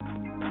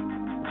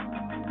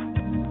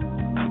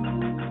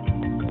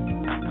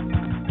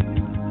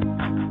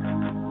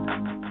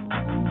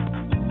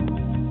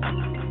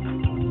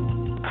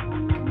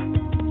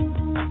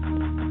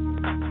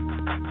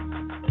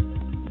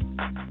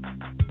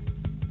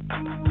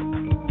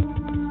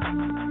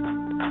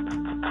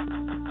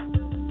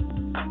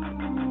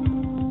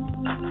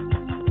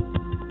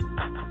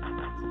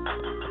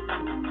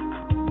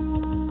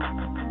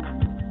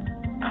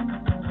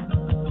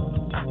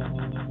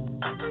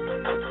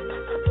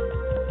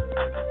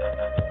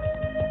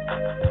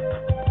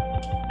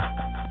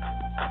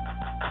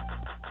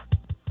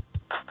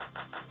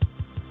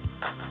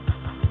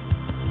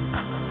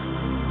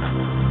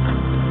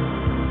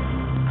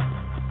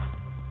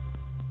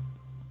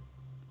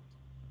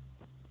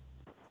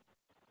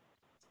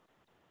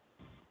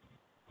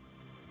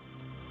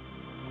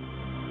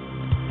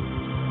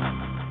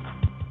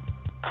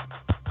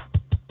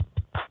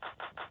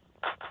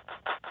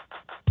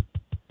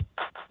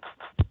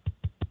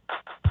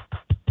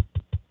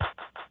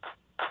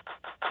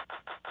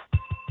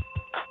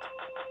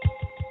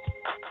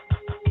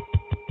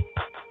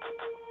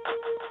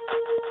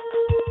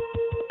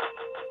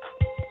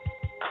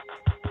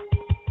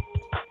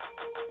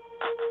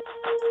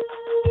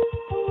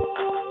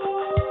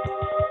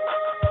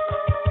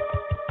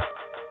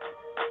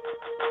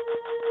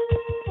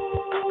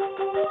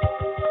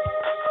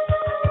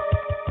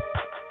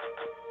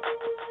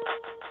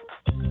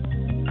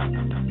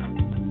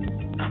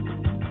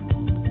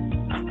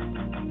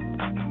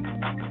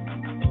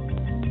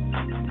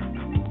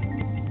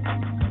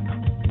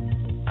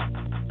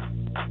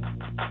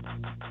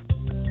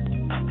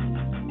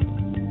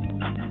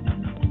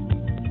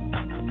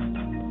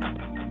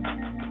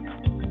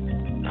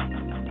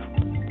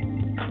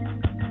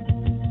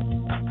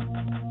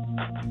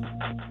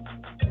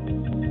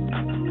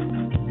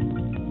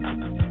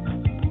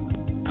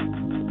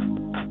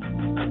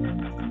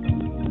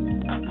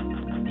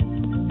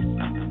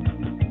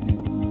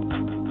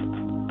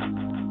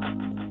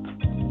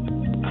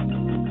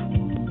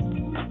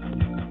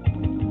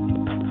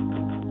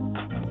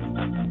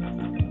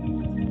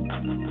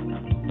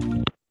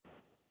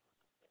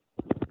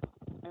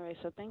 All right,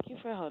 so thank you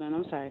for holding.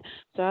 I'm sorry.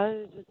 So I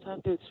was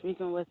just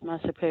speaking with my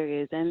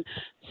superiors, and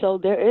so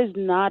there is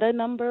not a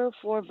number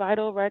for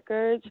vital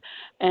records,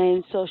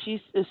 and so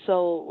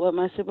what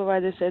my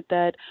supervisor said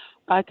that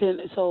I can.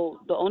 So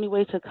the only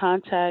way to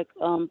contact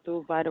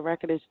through vital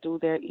record is through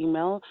their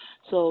email.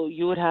 So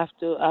you would have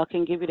to. I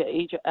can give you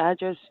the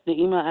address, the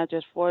email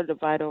address for the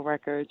vital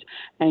records,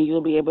 and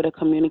you'll be able to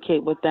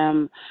communicate with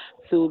them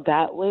through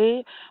that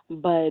way.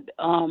 But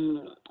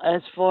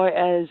as far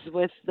as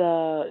with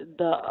the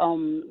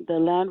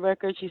land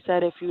record, she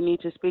said if you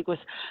need to speak with,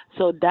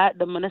 so that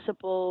the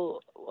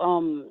municipal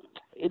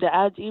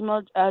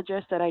email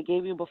address that I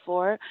gave you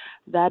before,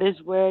 that is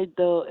where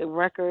the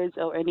records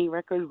or any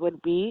records would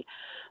be.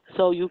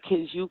 So you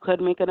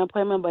could make an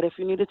appointment, but if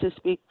you needed to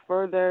speak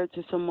further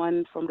to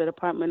someone from the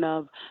Department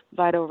of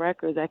Vital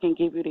Records, I can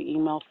give you the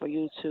email for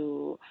you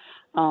to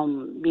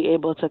be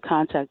able to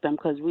contact them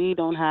because we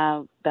don't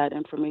have that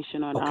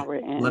information on Okay,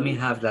 our let me end,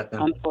 have that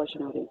then.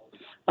 unfortunately.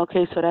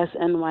 Okay, so that's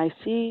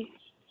NYC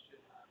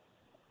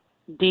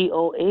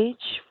DOH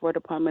for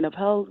Department of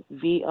Health,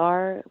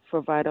 VR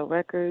for Vital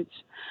Records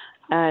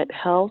at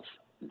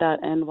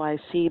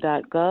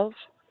health.nyc.gov.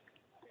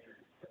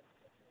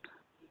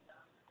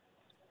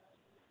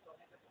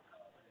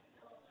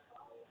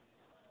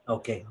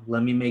 Okay,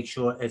 let me make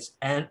sure it's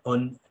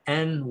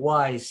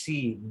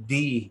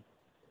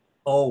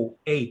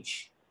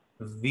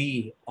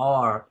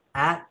NYCDOHVR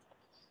at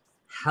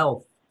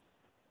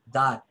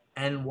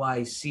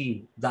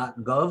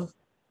health.nyc.gov.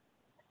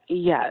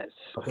 Yes.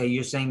 Okay,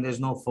 you're saying there's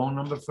no phone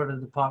number for the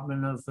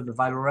Department of for the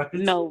Vital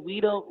Records? No, we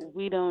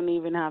don't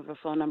even have a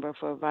phone number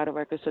for Vital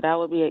Records. So that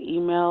would be an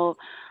email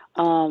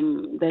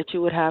that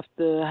you would have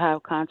to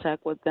have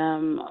contact with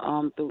them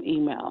through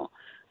email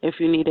if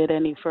you needed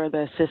any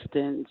further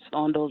assistance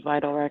on those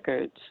Vital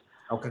Records.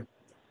 Okay,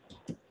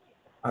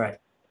 all right.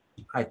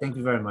 All right, thank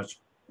you very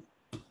much.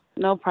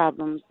 No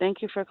problem.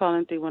 Thank you for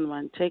calling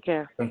 311. Take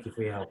care. Thank you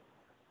for your help.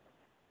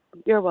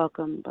 You're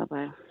welcome. Bye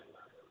bye.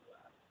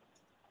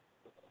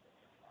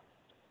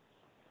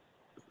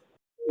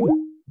 All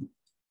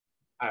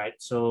right,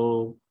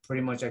 so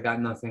pretty much I got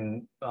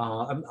nothing.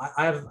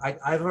 I've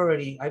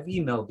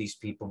emailed these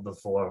people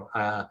before,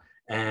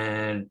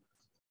 and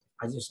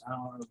I just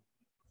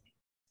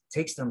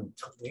takes some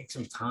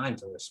time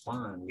to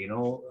respond, you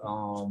know.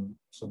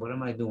 So what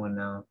am I doing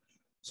now?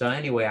 So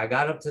anyway, I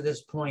got up to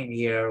this point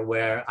here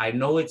where I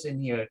know it's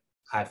in here.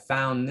 I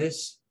found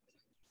this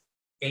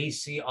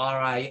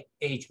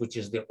ACRIH, which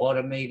is the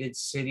Automated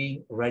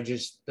City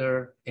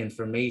Register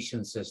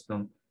Information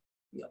System.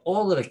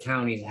 All of the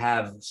counties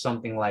have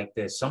something like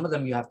this. Some of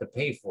them you have to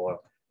pay for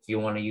if you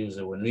want to use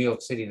it. With New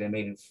York City, they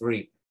made it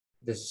free.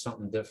 This is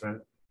something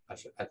different. I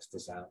should X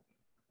this out.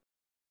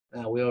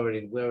 We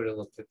already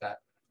looked at that.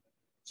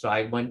 So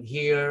I went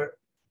here.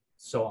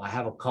 So I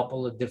have a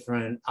couple of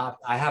different,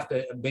 I have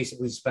to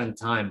basically spend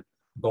time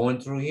going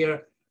through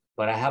here,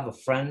 but I have a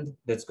friend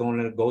that's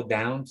going to go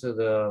down to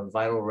the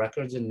Vital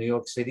Records in New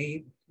York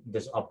City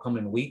this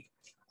upcoming week.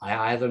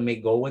 I either may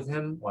go with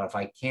him, or if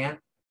I can't,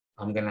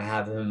 I'm going to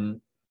have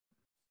him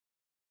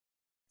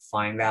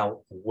find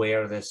out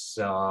where this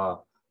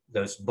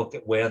book,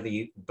 where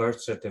the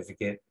birth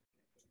certificate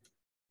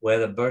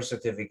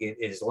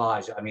is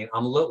lodged. I mean,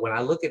 when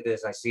I look at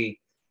this, I see,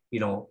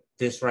 you know,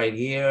 this right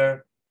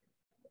here,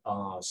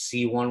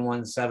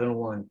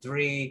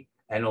 C11713,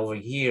 and over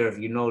here, if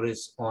you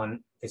notice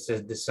it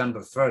says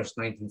December 1st,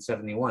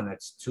 1971.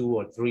 That's 2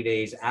 or 3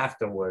 days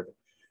afterward,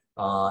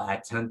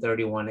 at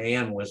 10:31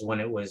 a.m. was when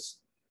it was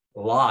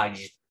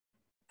lodged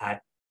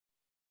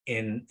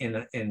in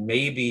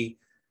maybe,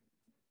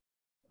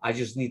 I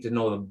just need to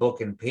know the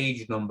book and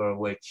page number,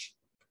 which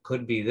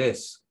could be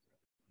this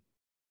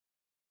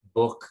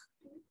book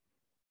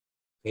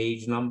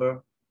page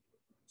number.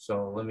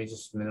 So let me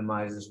just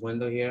minimize this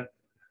window here.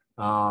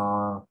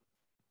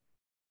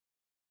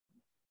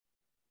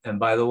 And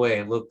by the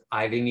way, look,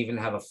 I didn't even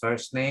have a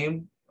first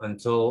name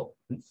until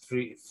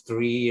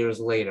three years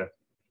later.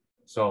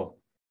 So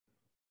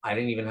I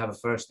didn't even have a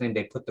first name.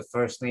 They put the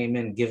first name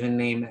in, given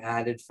name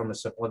added from a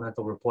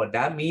supplemental report.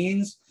 That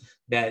means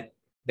that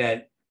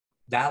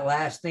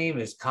last name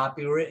is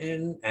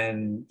copywritten,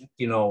 and,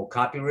 you know,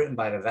 copywritten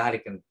by the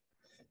Vatican.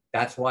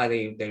 That's why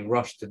they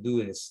rush to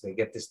do this. They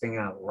get this thing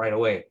out right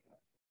away,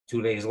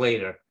 2 days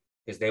later,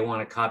 because they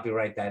want to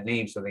copyright that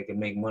name so they can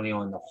make money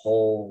on the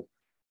whole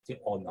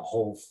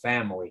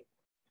family.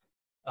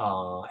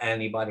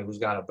 Anybody who's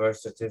got a birth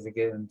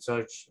certificate and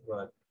such,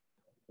 but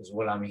is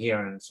what I'm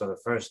hearing. So the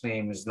first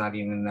name is not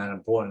even that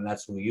important.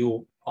 That's who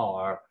you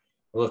are.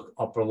 Look,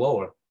 upper,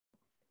 lower,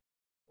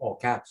 all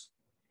caps.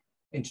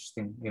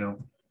 Interesting, you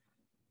know.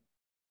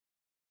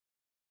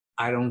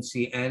 I don't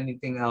see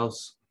anything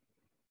else.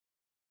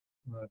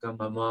 I got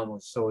my mom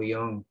was so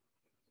young,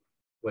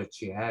 but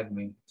she had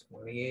me,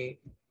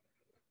 28.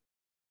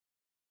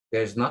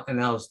 There's nothing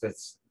else that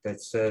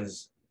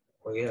says,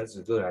 oh yeah, this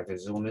is good. I can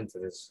zoom into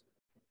this.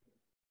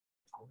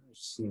 I want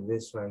to see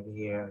this right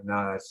here.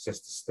 No, that's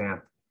just a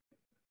stamp.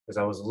 Because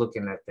I was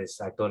looking at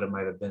this, I thought it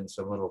might have been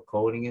some little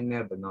coding in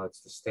there, but no, it's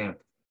the stamp.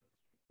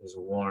 It's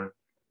worn.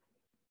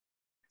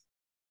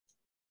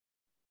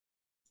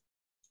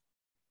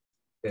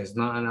 There's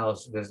nothing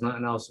else. There's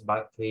nothing else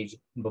about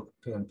book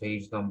and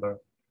page number.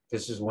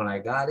 This is when I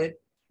got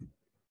it.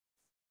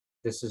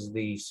 This is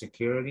the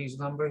securities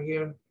number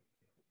here.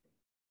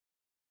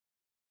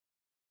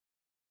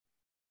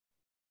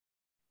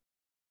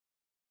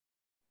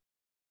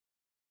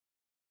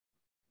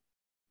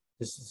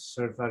 This is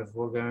certified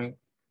foregoing.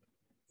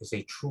 Is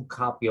a true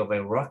copy of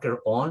a record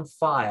on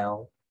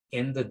file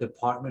in the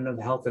Department of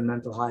Health and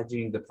Mental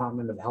Hygiene.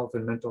 Department of Health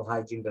and Mental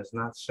Hygiene does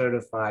not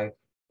certify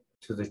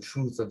to the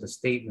truth of the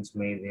statements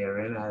made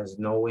therein, as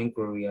no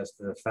inquiry as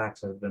to the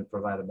facts has been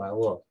provided by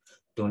law.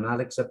 Do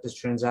not accept this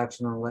transcript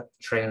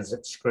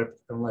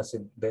unless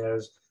it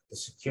bears the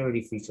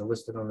security feature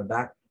listed on the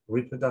back.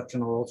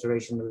 Reproduction or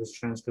alteration of this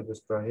transcript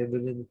is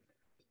prohibited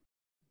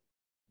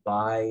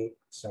by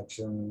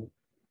Section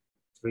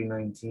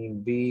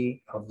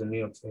 319B of the New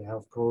York State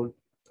Health Code.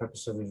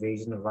 Purpose of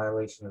evasion or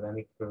violation of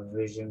any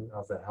provision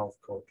of the health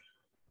code.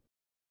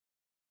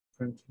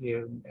 Print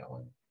here,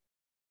 mailing.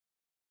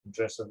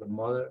 Address of the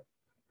mother.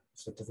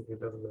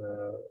 Certificate of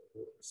the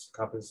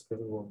copy of the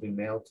certificate will be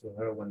mailed to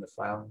her when the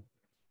filing.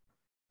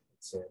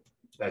 That's it.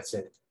 That's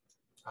it.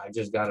 I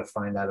just got to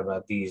find out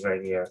about these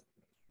right here.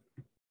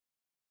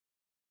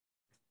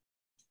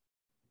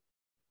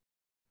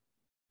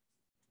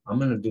 I'm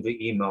going to do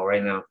the email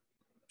right now.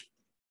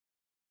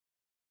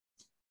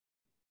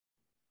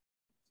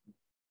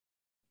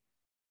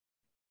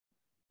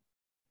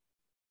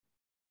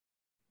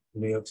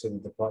 New York City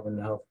Department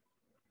of Health.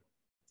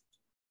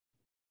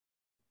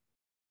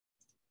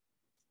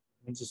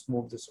 Let me just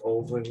move this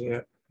over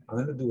here. I'm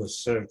going to do a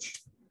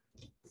search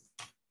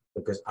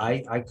because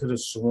I could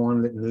have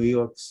sworn that New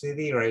York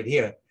City right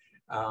here.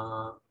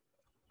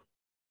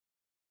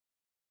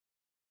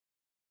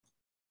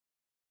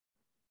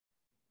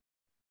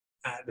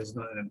 There's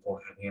nothing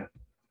important here.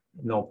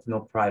 No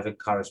private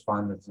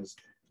correspondences.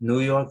 New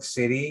York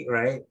City,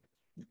 right?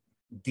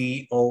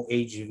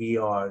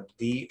 DOHVR,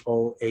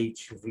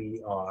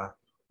 DOHVR.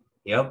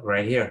 Yep,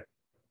 right here.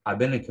 I've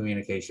been in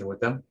communication with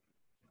them.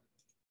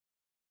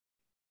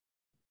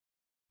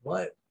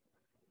 What?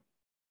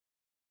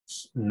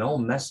 No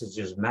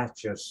messages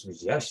match your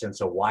suggestion.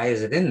 So why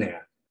is it in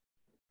there?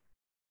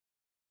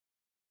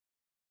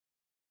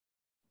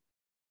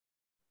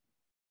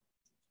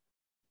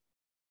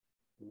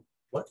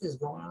 What is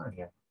going on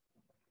here?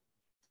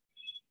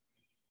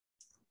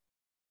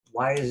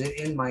 Why is it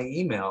in my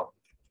email?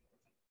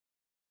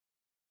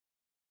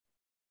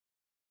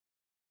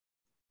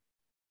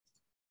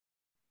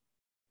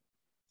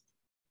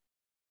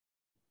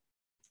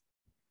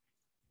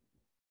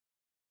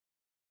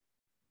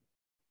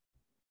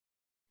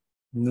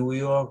 New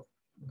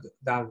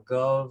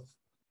York.gov,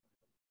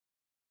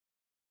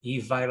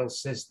 e-vital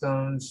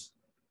systems,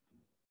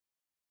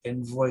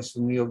 invoice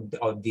from New York,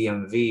 or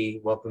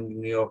DMV, welcome to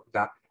New York.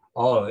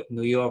 Oh,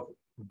 New York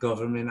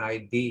government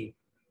ID,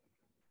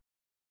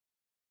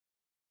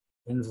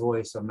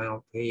 invoice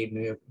amount paid,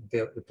 New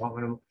York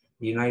Department of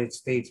United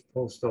States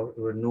Postal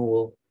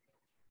Renewal.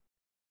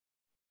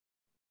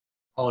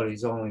 Oh,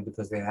 these only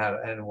because they have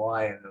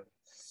NY in them.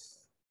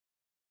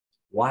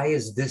 Why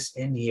is this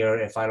in here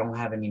if I don't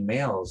have any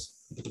mails?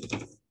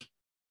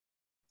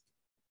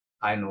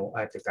 I know,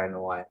 I think I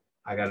know why.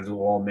 I got to do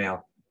all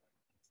mail.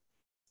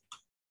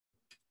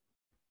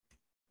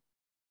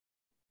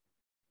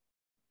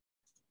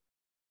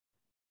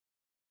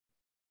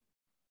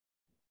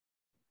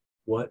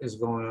 What is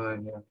going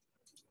on here?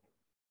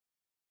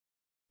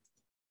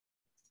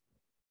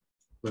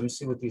 Let me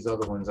see what these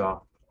other ones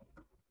are.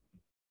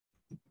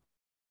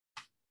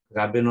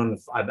 I've been on.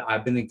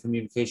 I've been in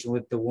communication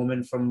with the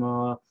woman from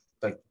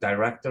like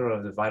director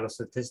of the vital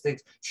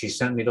statistics. She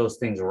sent me those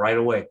things right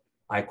away.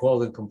 I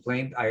called and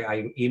complained.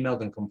 I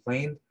emailed and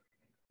complained.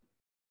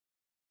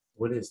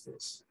 What is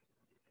this?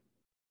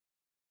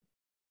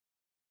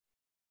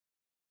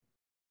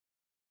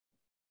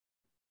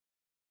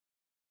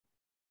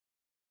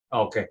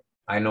 Okay,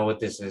 I know what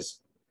this is.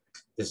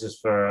 This is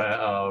for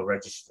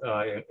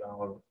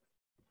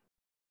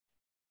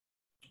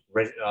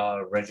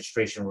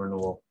registration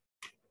renewal.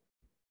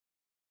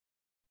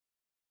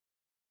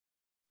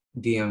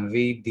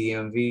 DMV,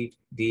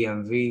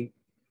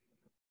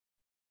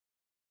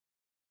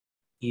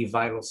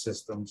 e-vital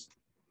systems,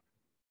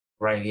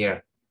 right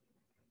here.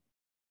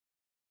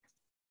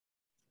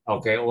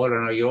 Okay,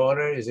 your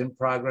order is in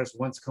progress.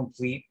 Once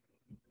complete,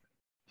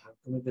 how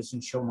come it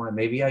doesn't show mine?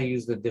 Maybe I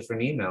used a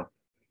different email.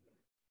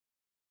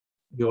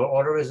 Your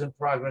order is in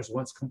progress.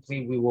 Once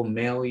complete, we will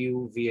mail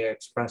you via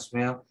express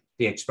mail.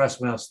 The express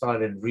mail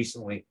started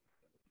recently.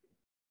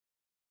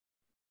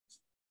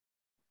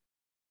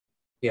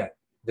 Yeah,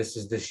 this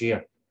is this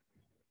year.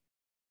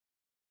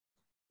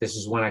 This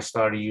is when I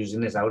started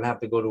using this. I would have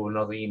to go to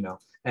another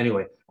email.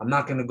 Anyway, I'm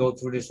not going to go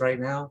through this right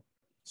now.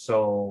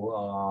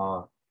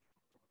 So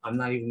I'm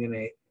not even going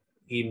to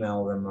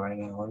email them right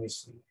now. Let me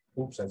see.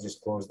 Oops, I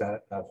just closed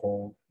that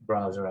whole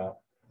browser out.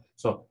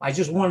 So I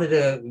just wanted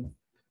to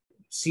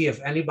see if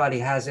anybody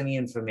has any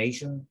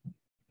information.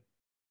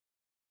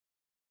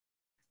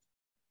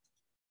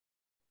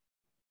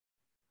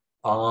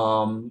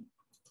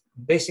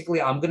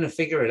 Basically, I'm going to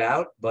figure it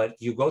out, but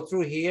you go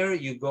through here,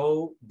 you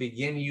go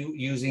begin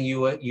using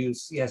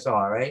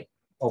UCSR, right?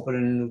 Open a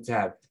new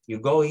tab. You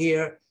go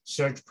here,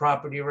 search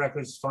property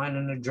records, find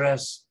an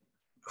address,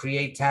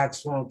 create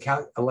tax form,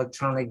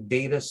 electronic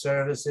data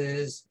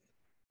services,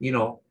 you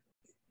know.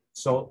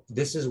 So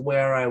this is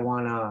where I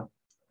want to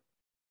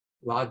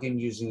log in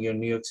using your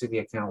New York City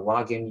account,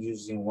 log in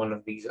using one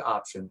of these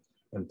options,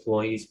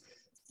 employees.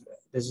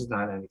 This is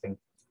not anything.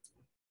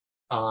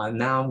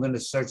 Now I'm going to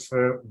search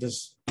for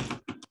this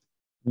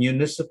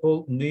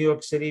municipal, New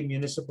York City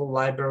Municipal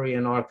Library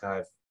and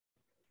Archive.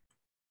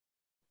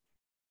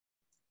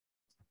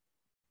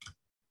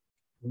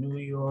 New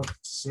York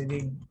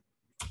City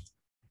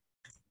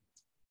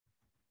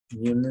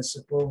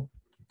Municipal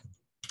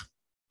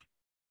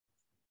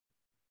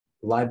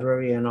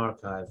Library and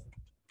Archive.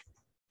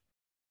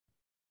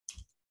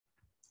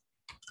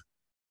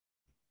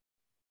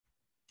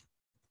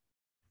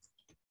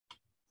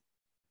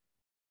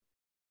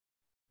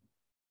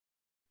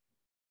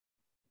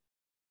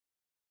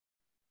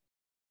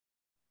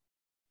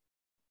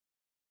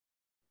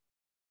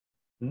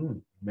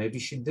 Maybe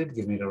she did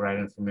give me the right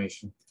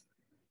information.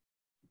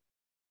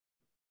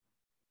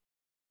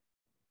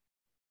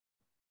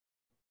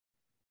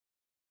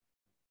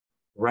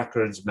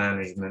 Records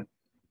management.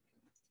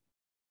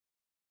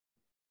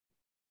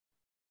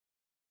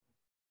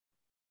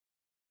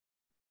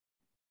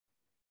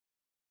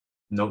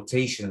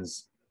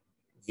 Notations.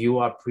 View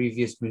our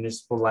previous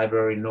municipal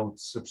library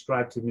notes.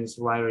 Subscribe to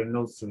municipal library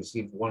notes to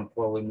receive one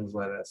quarterly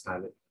newsletter. That's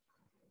not it.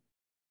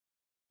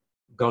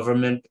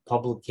 Government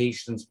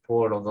publications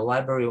portal. The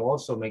library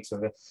also makes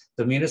of it.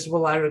 The municipal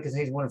library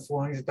contains more than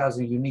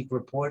 400,000 unique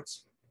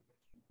reports.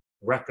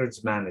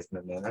 Records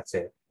management, man, that's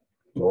it.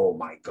 Oh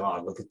my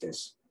God, look at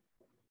this.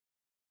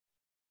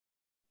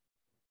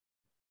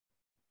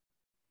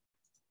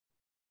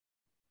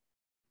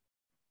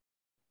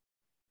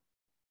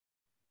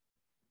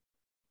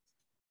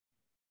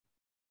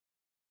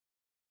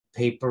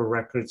 Paper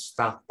record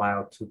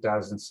stockpile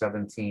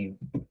 2017.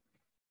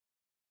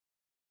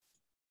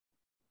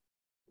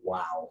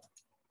 Wow.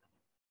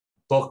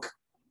 Book,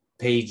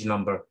 page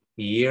number,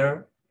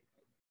 year.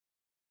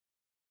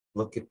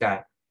 Look at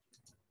that.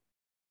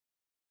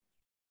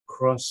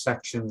 Cross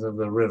sections of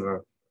the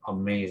river.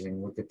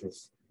 Amazing. Look at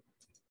this.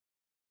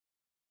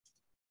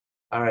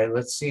 All right,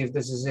 let's see if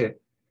this is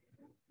it.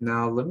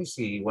 Now, let me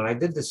see. When I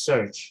did the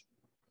search,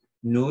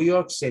 New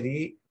York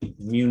City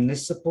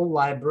Municipal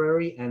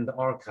Library and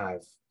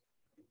Archive.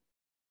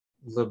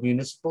 The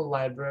Municipal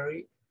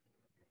Library,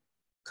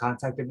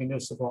 contact the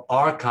Municipal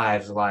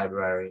Archives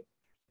Library.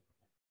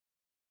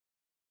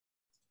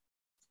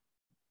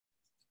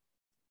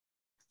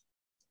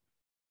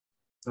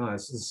 Oh,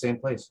 this is the same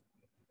place.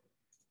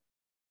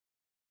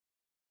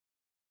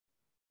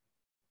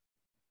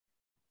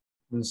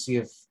 Let me see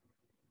if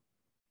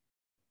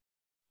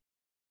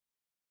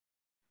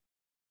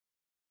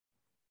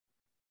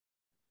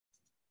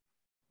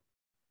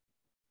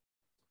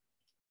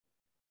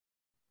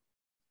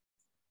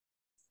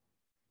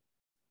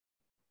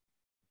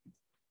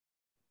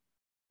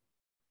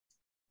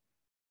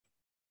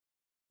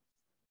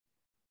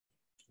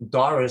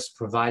Doris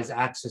provides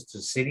access to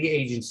city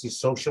agencies,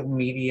 social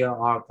media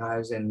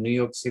archives, and New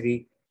York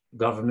City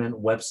government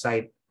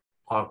website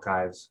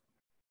archives.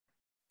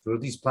 Through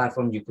these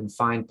platforms, you can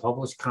find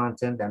published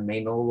content that may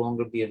no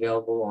longer be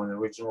available on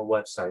original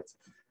websites.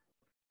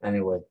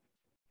 Anyway,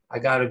 I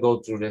got to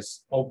go through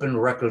this open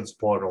records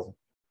portal.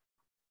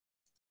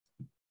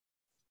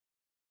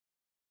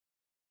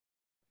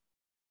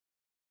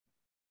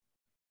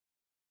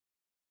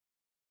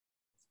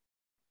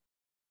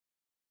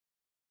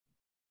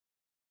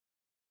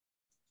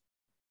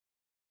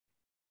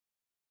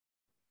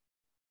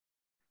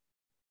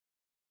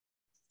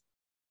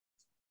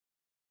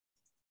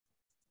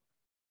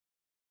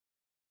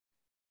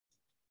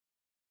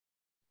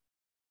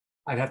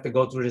 I'd have to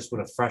go through this with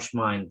a fresh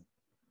mind.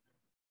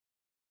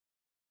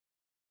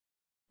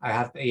 I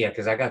have to, yeah,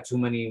 because I got too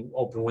many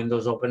open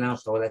windows open now,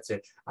 so that's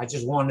it. I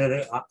just wanted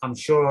it. I'm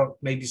sure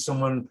maybe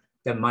someone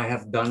that might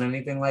have done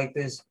anything like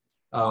this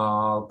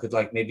could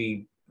like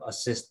maybe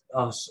assist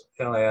us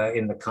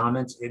in the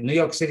comments. New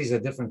York City is a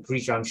different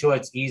creature. I'm sure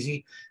it's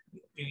easy.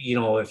 You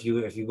know, if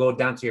you go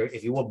down to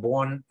if you were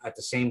born at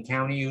the same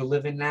county you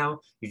live in now,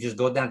 you just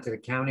go down to the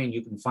county and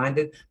you can find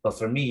it. But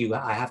for me,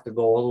 I have to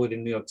go all the way to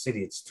New York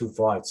City. It's too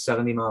far. It's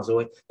 70 miles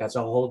away. That's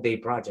a whole day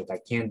project. I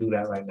can't do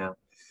that right now.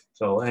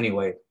 So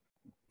anyway,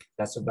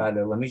 that's about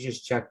it. Let me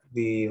just check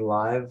the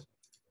live.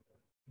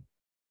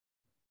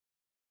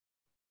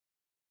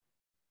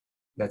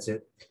 That's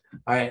it.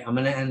 All right, I'm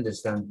gonna end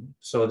this then.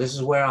 So this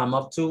is where I'm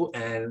up to,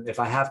 and if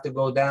I have to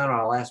go down,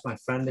 I'll ask my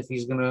friend if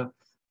he's gonna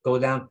go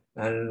down.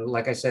 And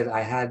like I said,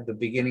 I had the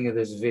beginning of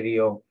this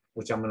video,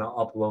 which I'm gonna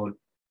upload.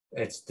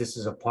 This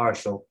is a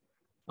partial.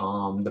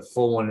 The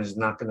full one is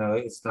not gonna.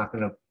 It's not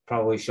gonna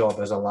probably show up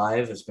as a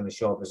live. It's gonna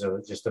show up as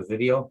just a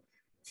video,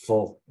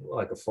 full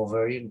like a full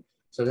version.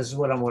 So this is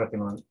what I'm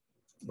working on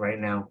right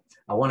now.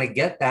 I want to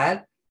get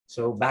that.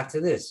 So back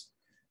to this.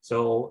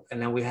 So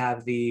and then we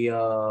have the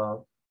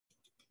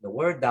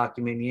Word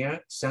document here,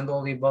 send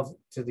all the above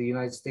to the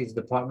United States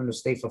Department of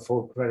State for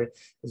full credit.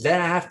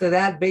 Then after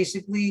that,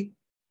 basically,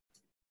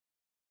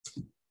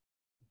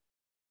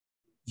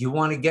 you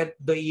want to get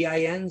the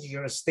EINs,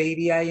 your estate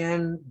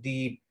EIN,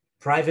 the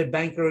private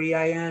banker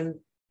EIN,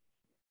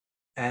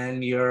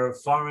 and your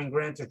foreign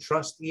grantor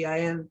trust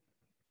EIN.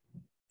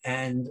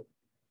 And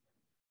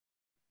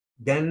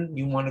then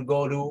you want to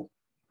go to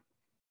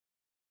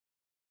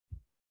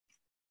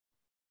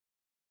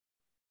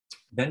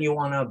then you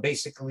want to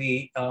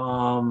basically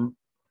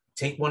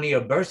take one of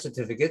your birth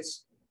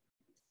certificates,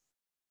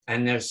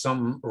 and there's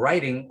some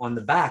writing on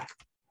the back.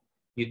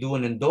 You do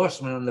an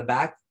endorsement on the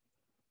back,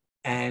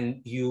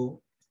 and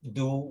you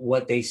do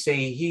what they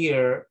say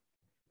here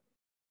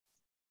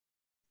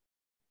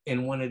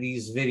in one of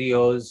these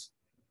videos,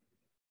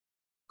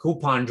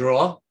 coupon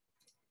draw.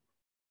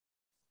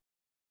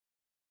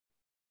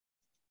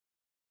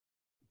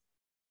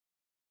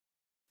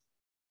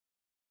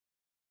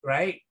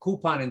 Right?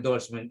 Coupon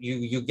endorsement.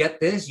 You get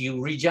this,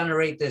 you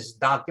regenerate this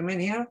document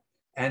here,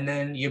 and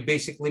then you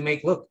basically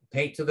make, look,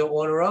 pay to the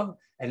order of,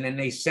 and then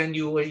they send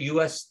you a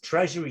US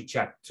Treasury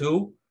check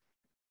to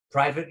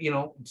private, you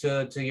know,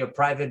 to your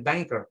private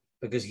banker,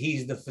 because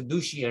he's the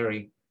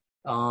fiduciary.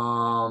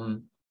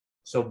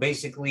 So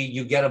basically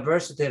you get a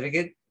birth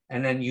certificate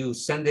and then you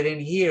send it in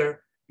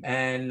here,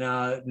 and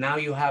now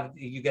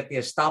you get the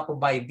estoppel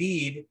by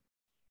deed.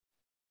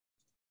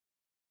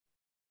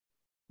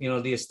 You know,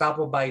 the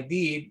estoppel by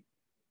deed,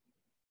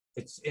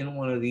 it's in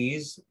one of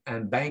these,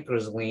 and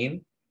banker's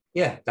lien.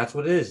 Yeah, that's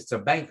what it is. It's a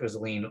banker's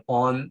lien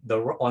on the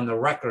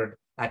record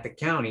at the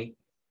county.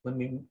 Let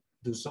me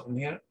do something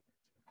here.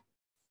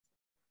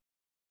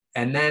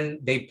 And then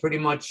they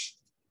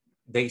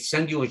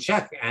send you a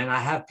check, and I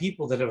have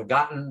people that have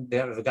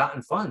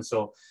gotten funds.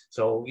 So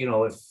you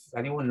know, if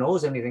anyone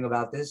knows anything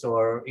about this,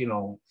 or you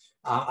know,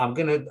 I'm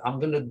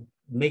gonna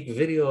make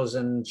videos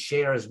and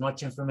share as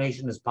much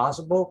information as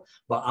possible,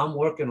 but I'm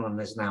working on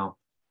this now.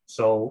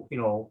 So, you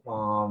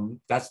know,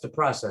 that's the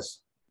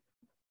process.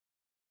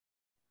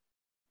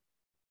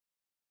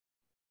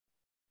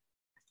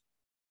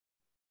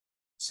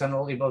 Send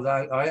all the above.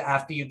 All right.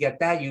 After you get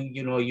that,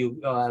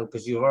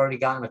 because you've already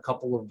gotten a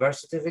couple of birth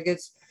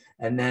certificates,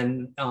 and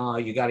then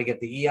you got to get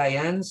the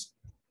EINs.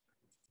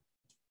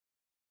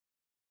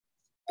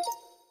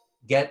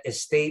 Get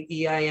estate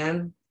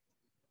EIN.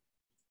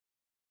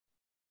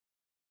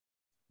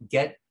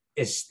 Get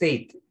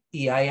estate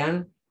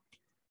EIN.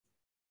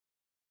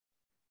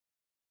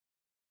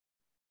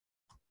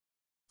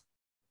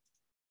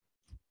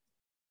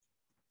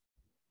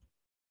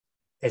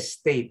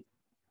 Estate.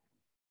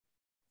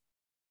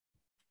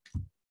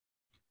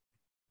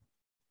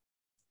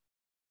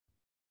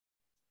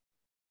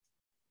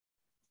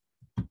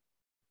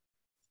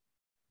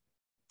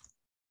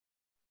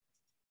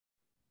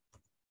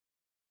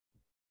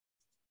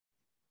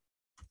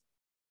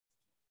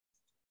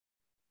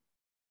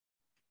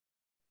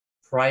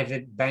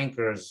 Private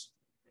bankers.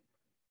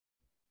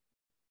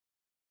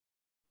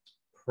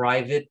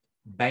 Private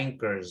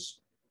bankers.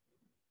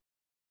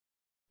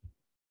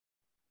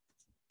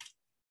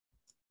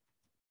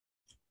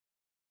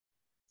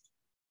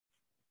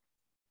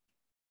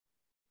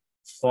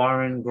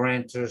 Foreign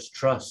grantors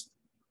trust.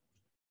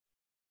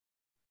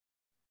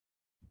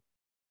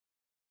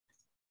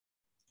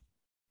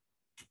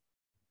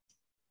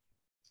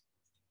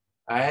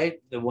 All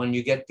right, when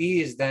you get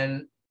these,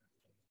 then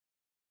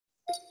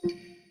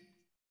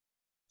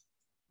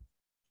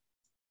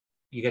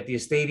you get the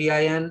estate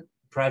EIN,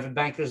 private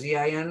bankers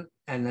EIN,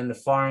 and then the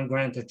foreign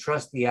grantor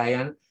trust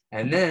EIN,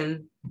 and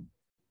then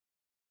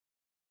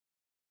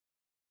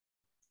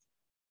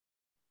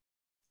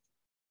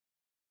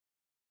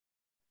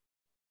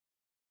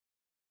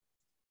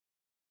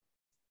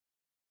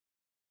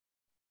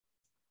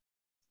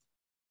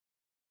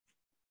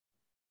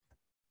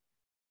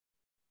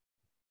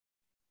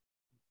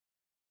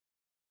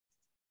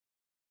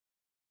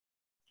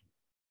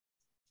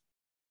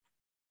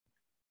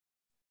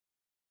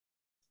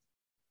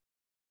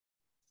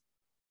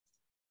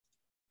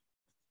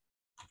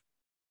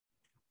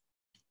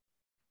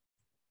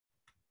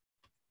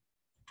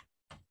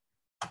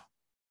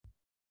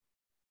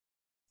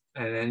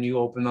you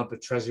open up a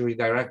Treasury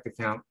Direct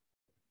account.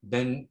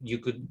 Then you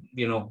could,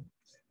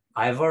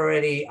 I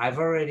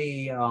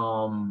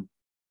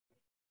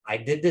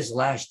did this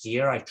last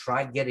year. I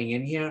tried getting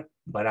in here,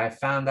 but I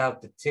found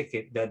out the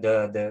ticket,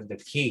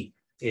 the key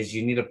is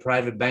you need a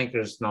private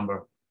banker's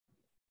number.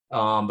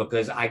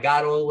 Because I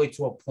got all the way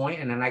to a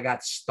point and then I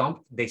got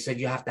stumped. They said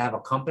you have to have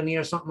a company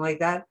or something like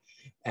that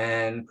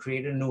and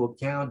create a new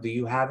account. Do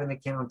you have an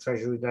account,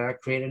 Treasury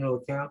Direct? Create a new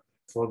account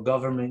for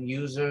government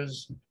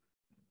users.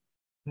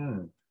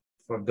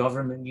 For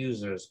government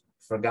users.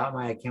 Forgot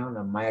my account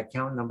number. My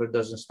account number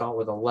doesn't start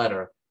with a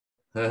letter.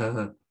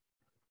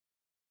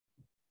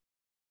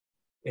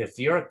 If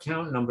your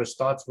account number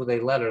starts with a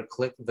letter,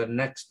 click the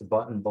next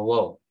button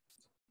below.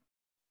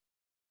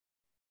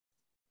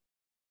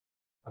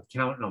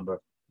 Account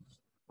number.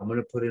 I'm going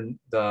to put in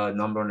the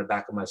number on the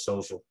back of my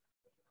social.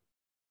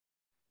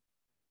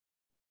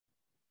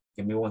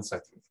 Give me 1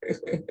 second.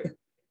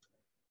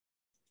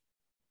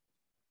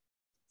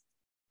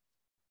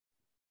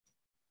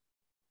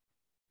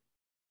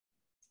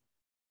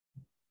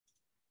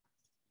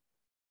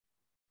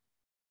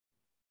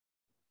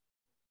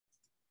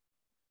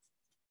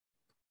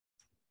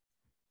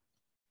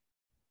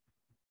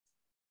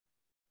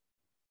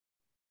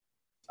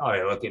 Oh,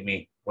 yeah, look at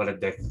me. What a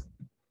dick.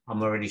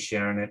 I'm already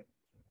sharing it.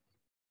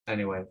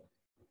 Anyway.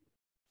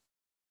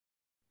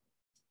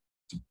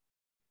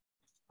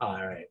 All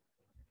right.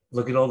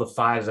 Look at all the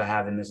fives I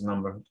have in this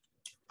number.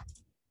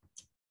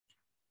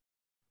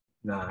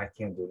 No, I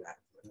can't do that.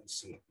 Let me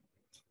see.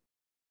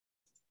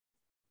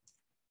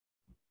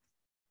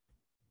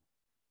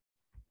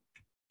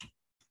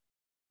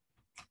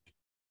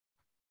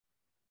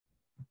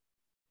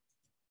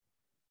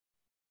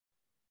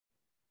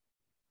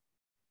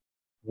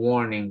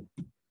 Warning.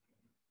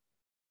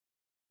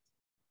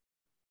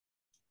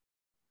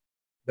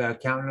 The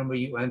account number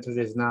you entered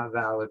is not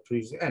valid.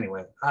 Please.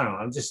 Anyway, I don't know.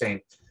 I'm just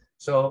saying.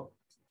 So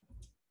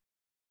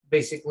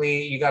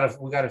basically, we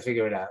gotta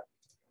figure it out.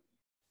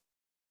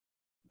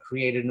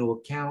 Create a new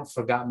account.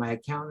 Forgot my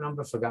account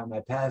number. Forgot my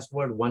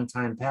password.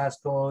 One-time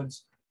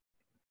passcodes.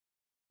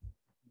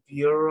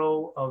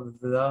 Bureau of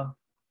the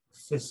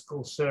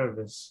Fiscal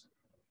Service.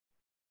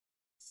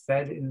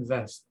 Fed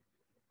Invest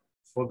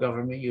for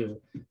government use.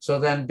 So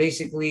then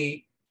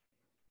basically,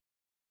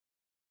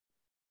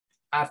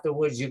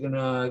 afterwards, you're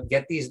gonna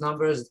get these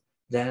numbers,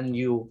 then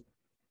you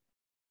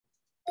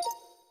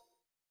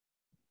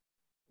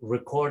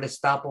record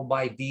estoppel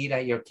by deed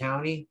at your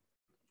county,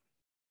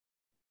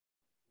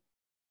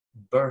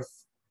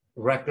 birth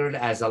record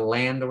as a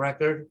land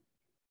record,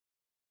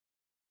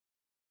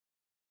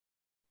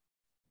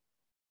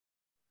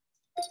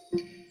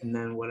 and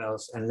then what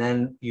else? And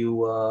then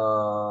you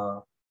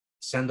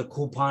send a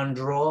coupon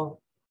draw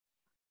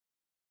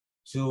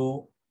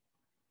to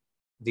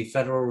the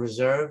Federal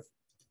Reserve,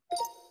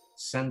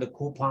 send a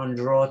coupon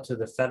draw to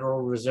the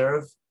Federal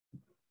Reserve,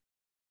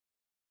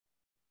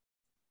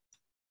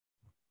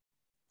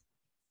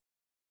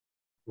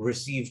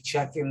 receive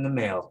check in the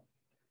mail.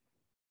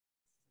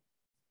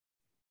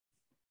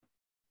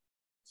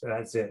 So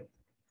that's it.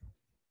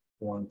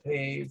 One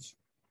page.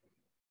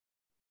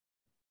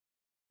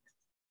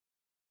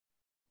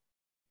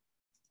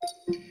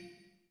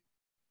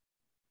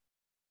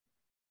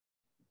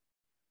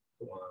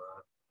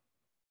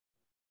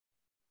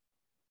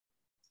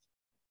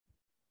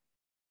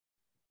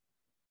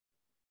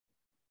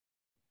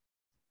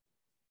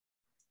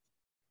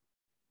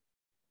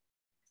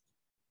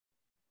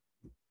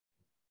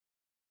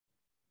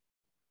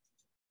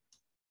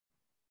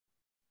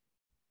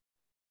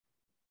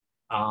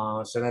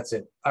 So that's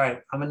it. All right,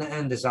 I'm gonna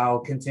end this. I'll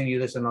continue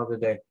this another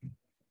day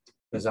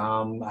because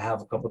I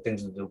have a couple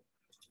things to do.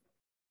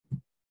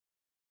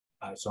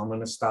 All right, so I'm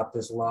gonna stop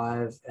this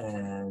live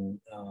and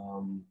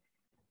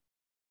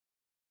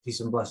peace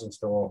and blessings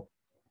to all.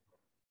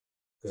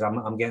 Because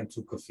I'm getting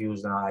too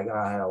confused now.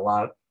 I had a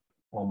lot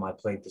on my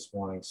plate this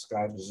morning.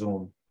 Skype,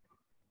 Zoom.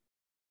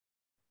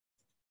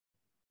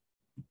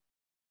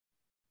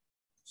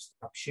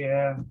 Stop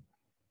share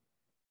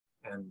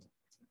and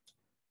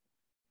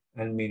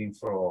end meeting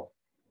for all.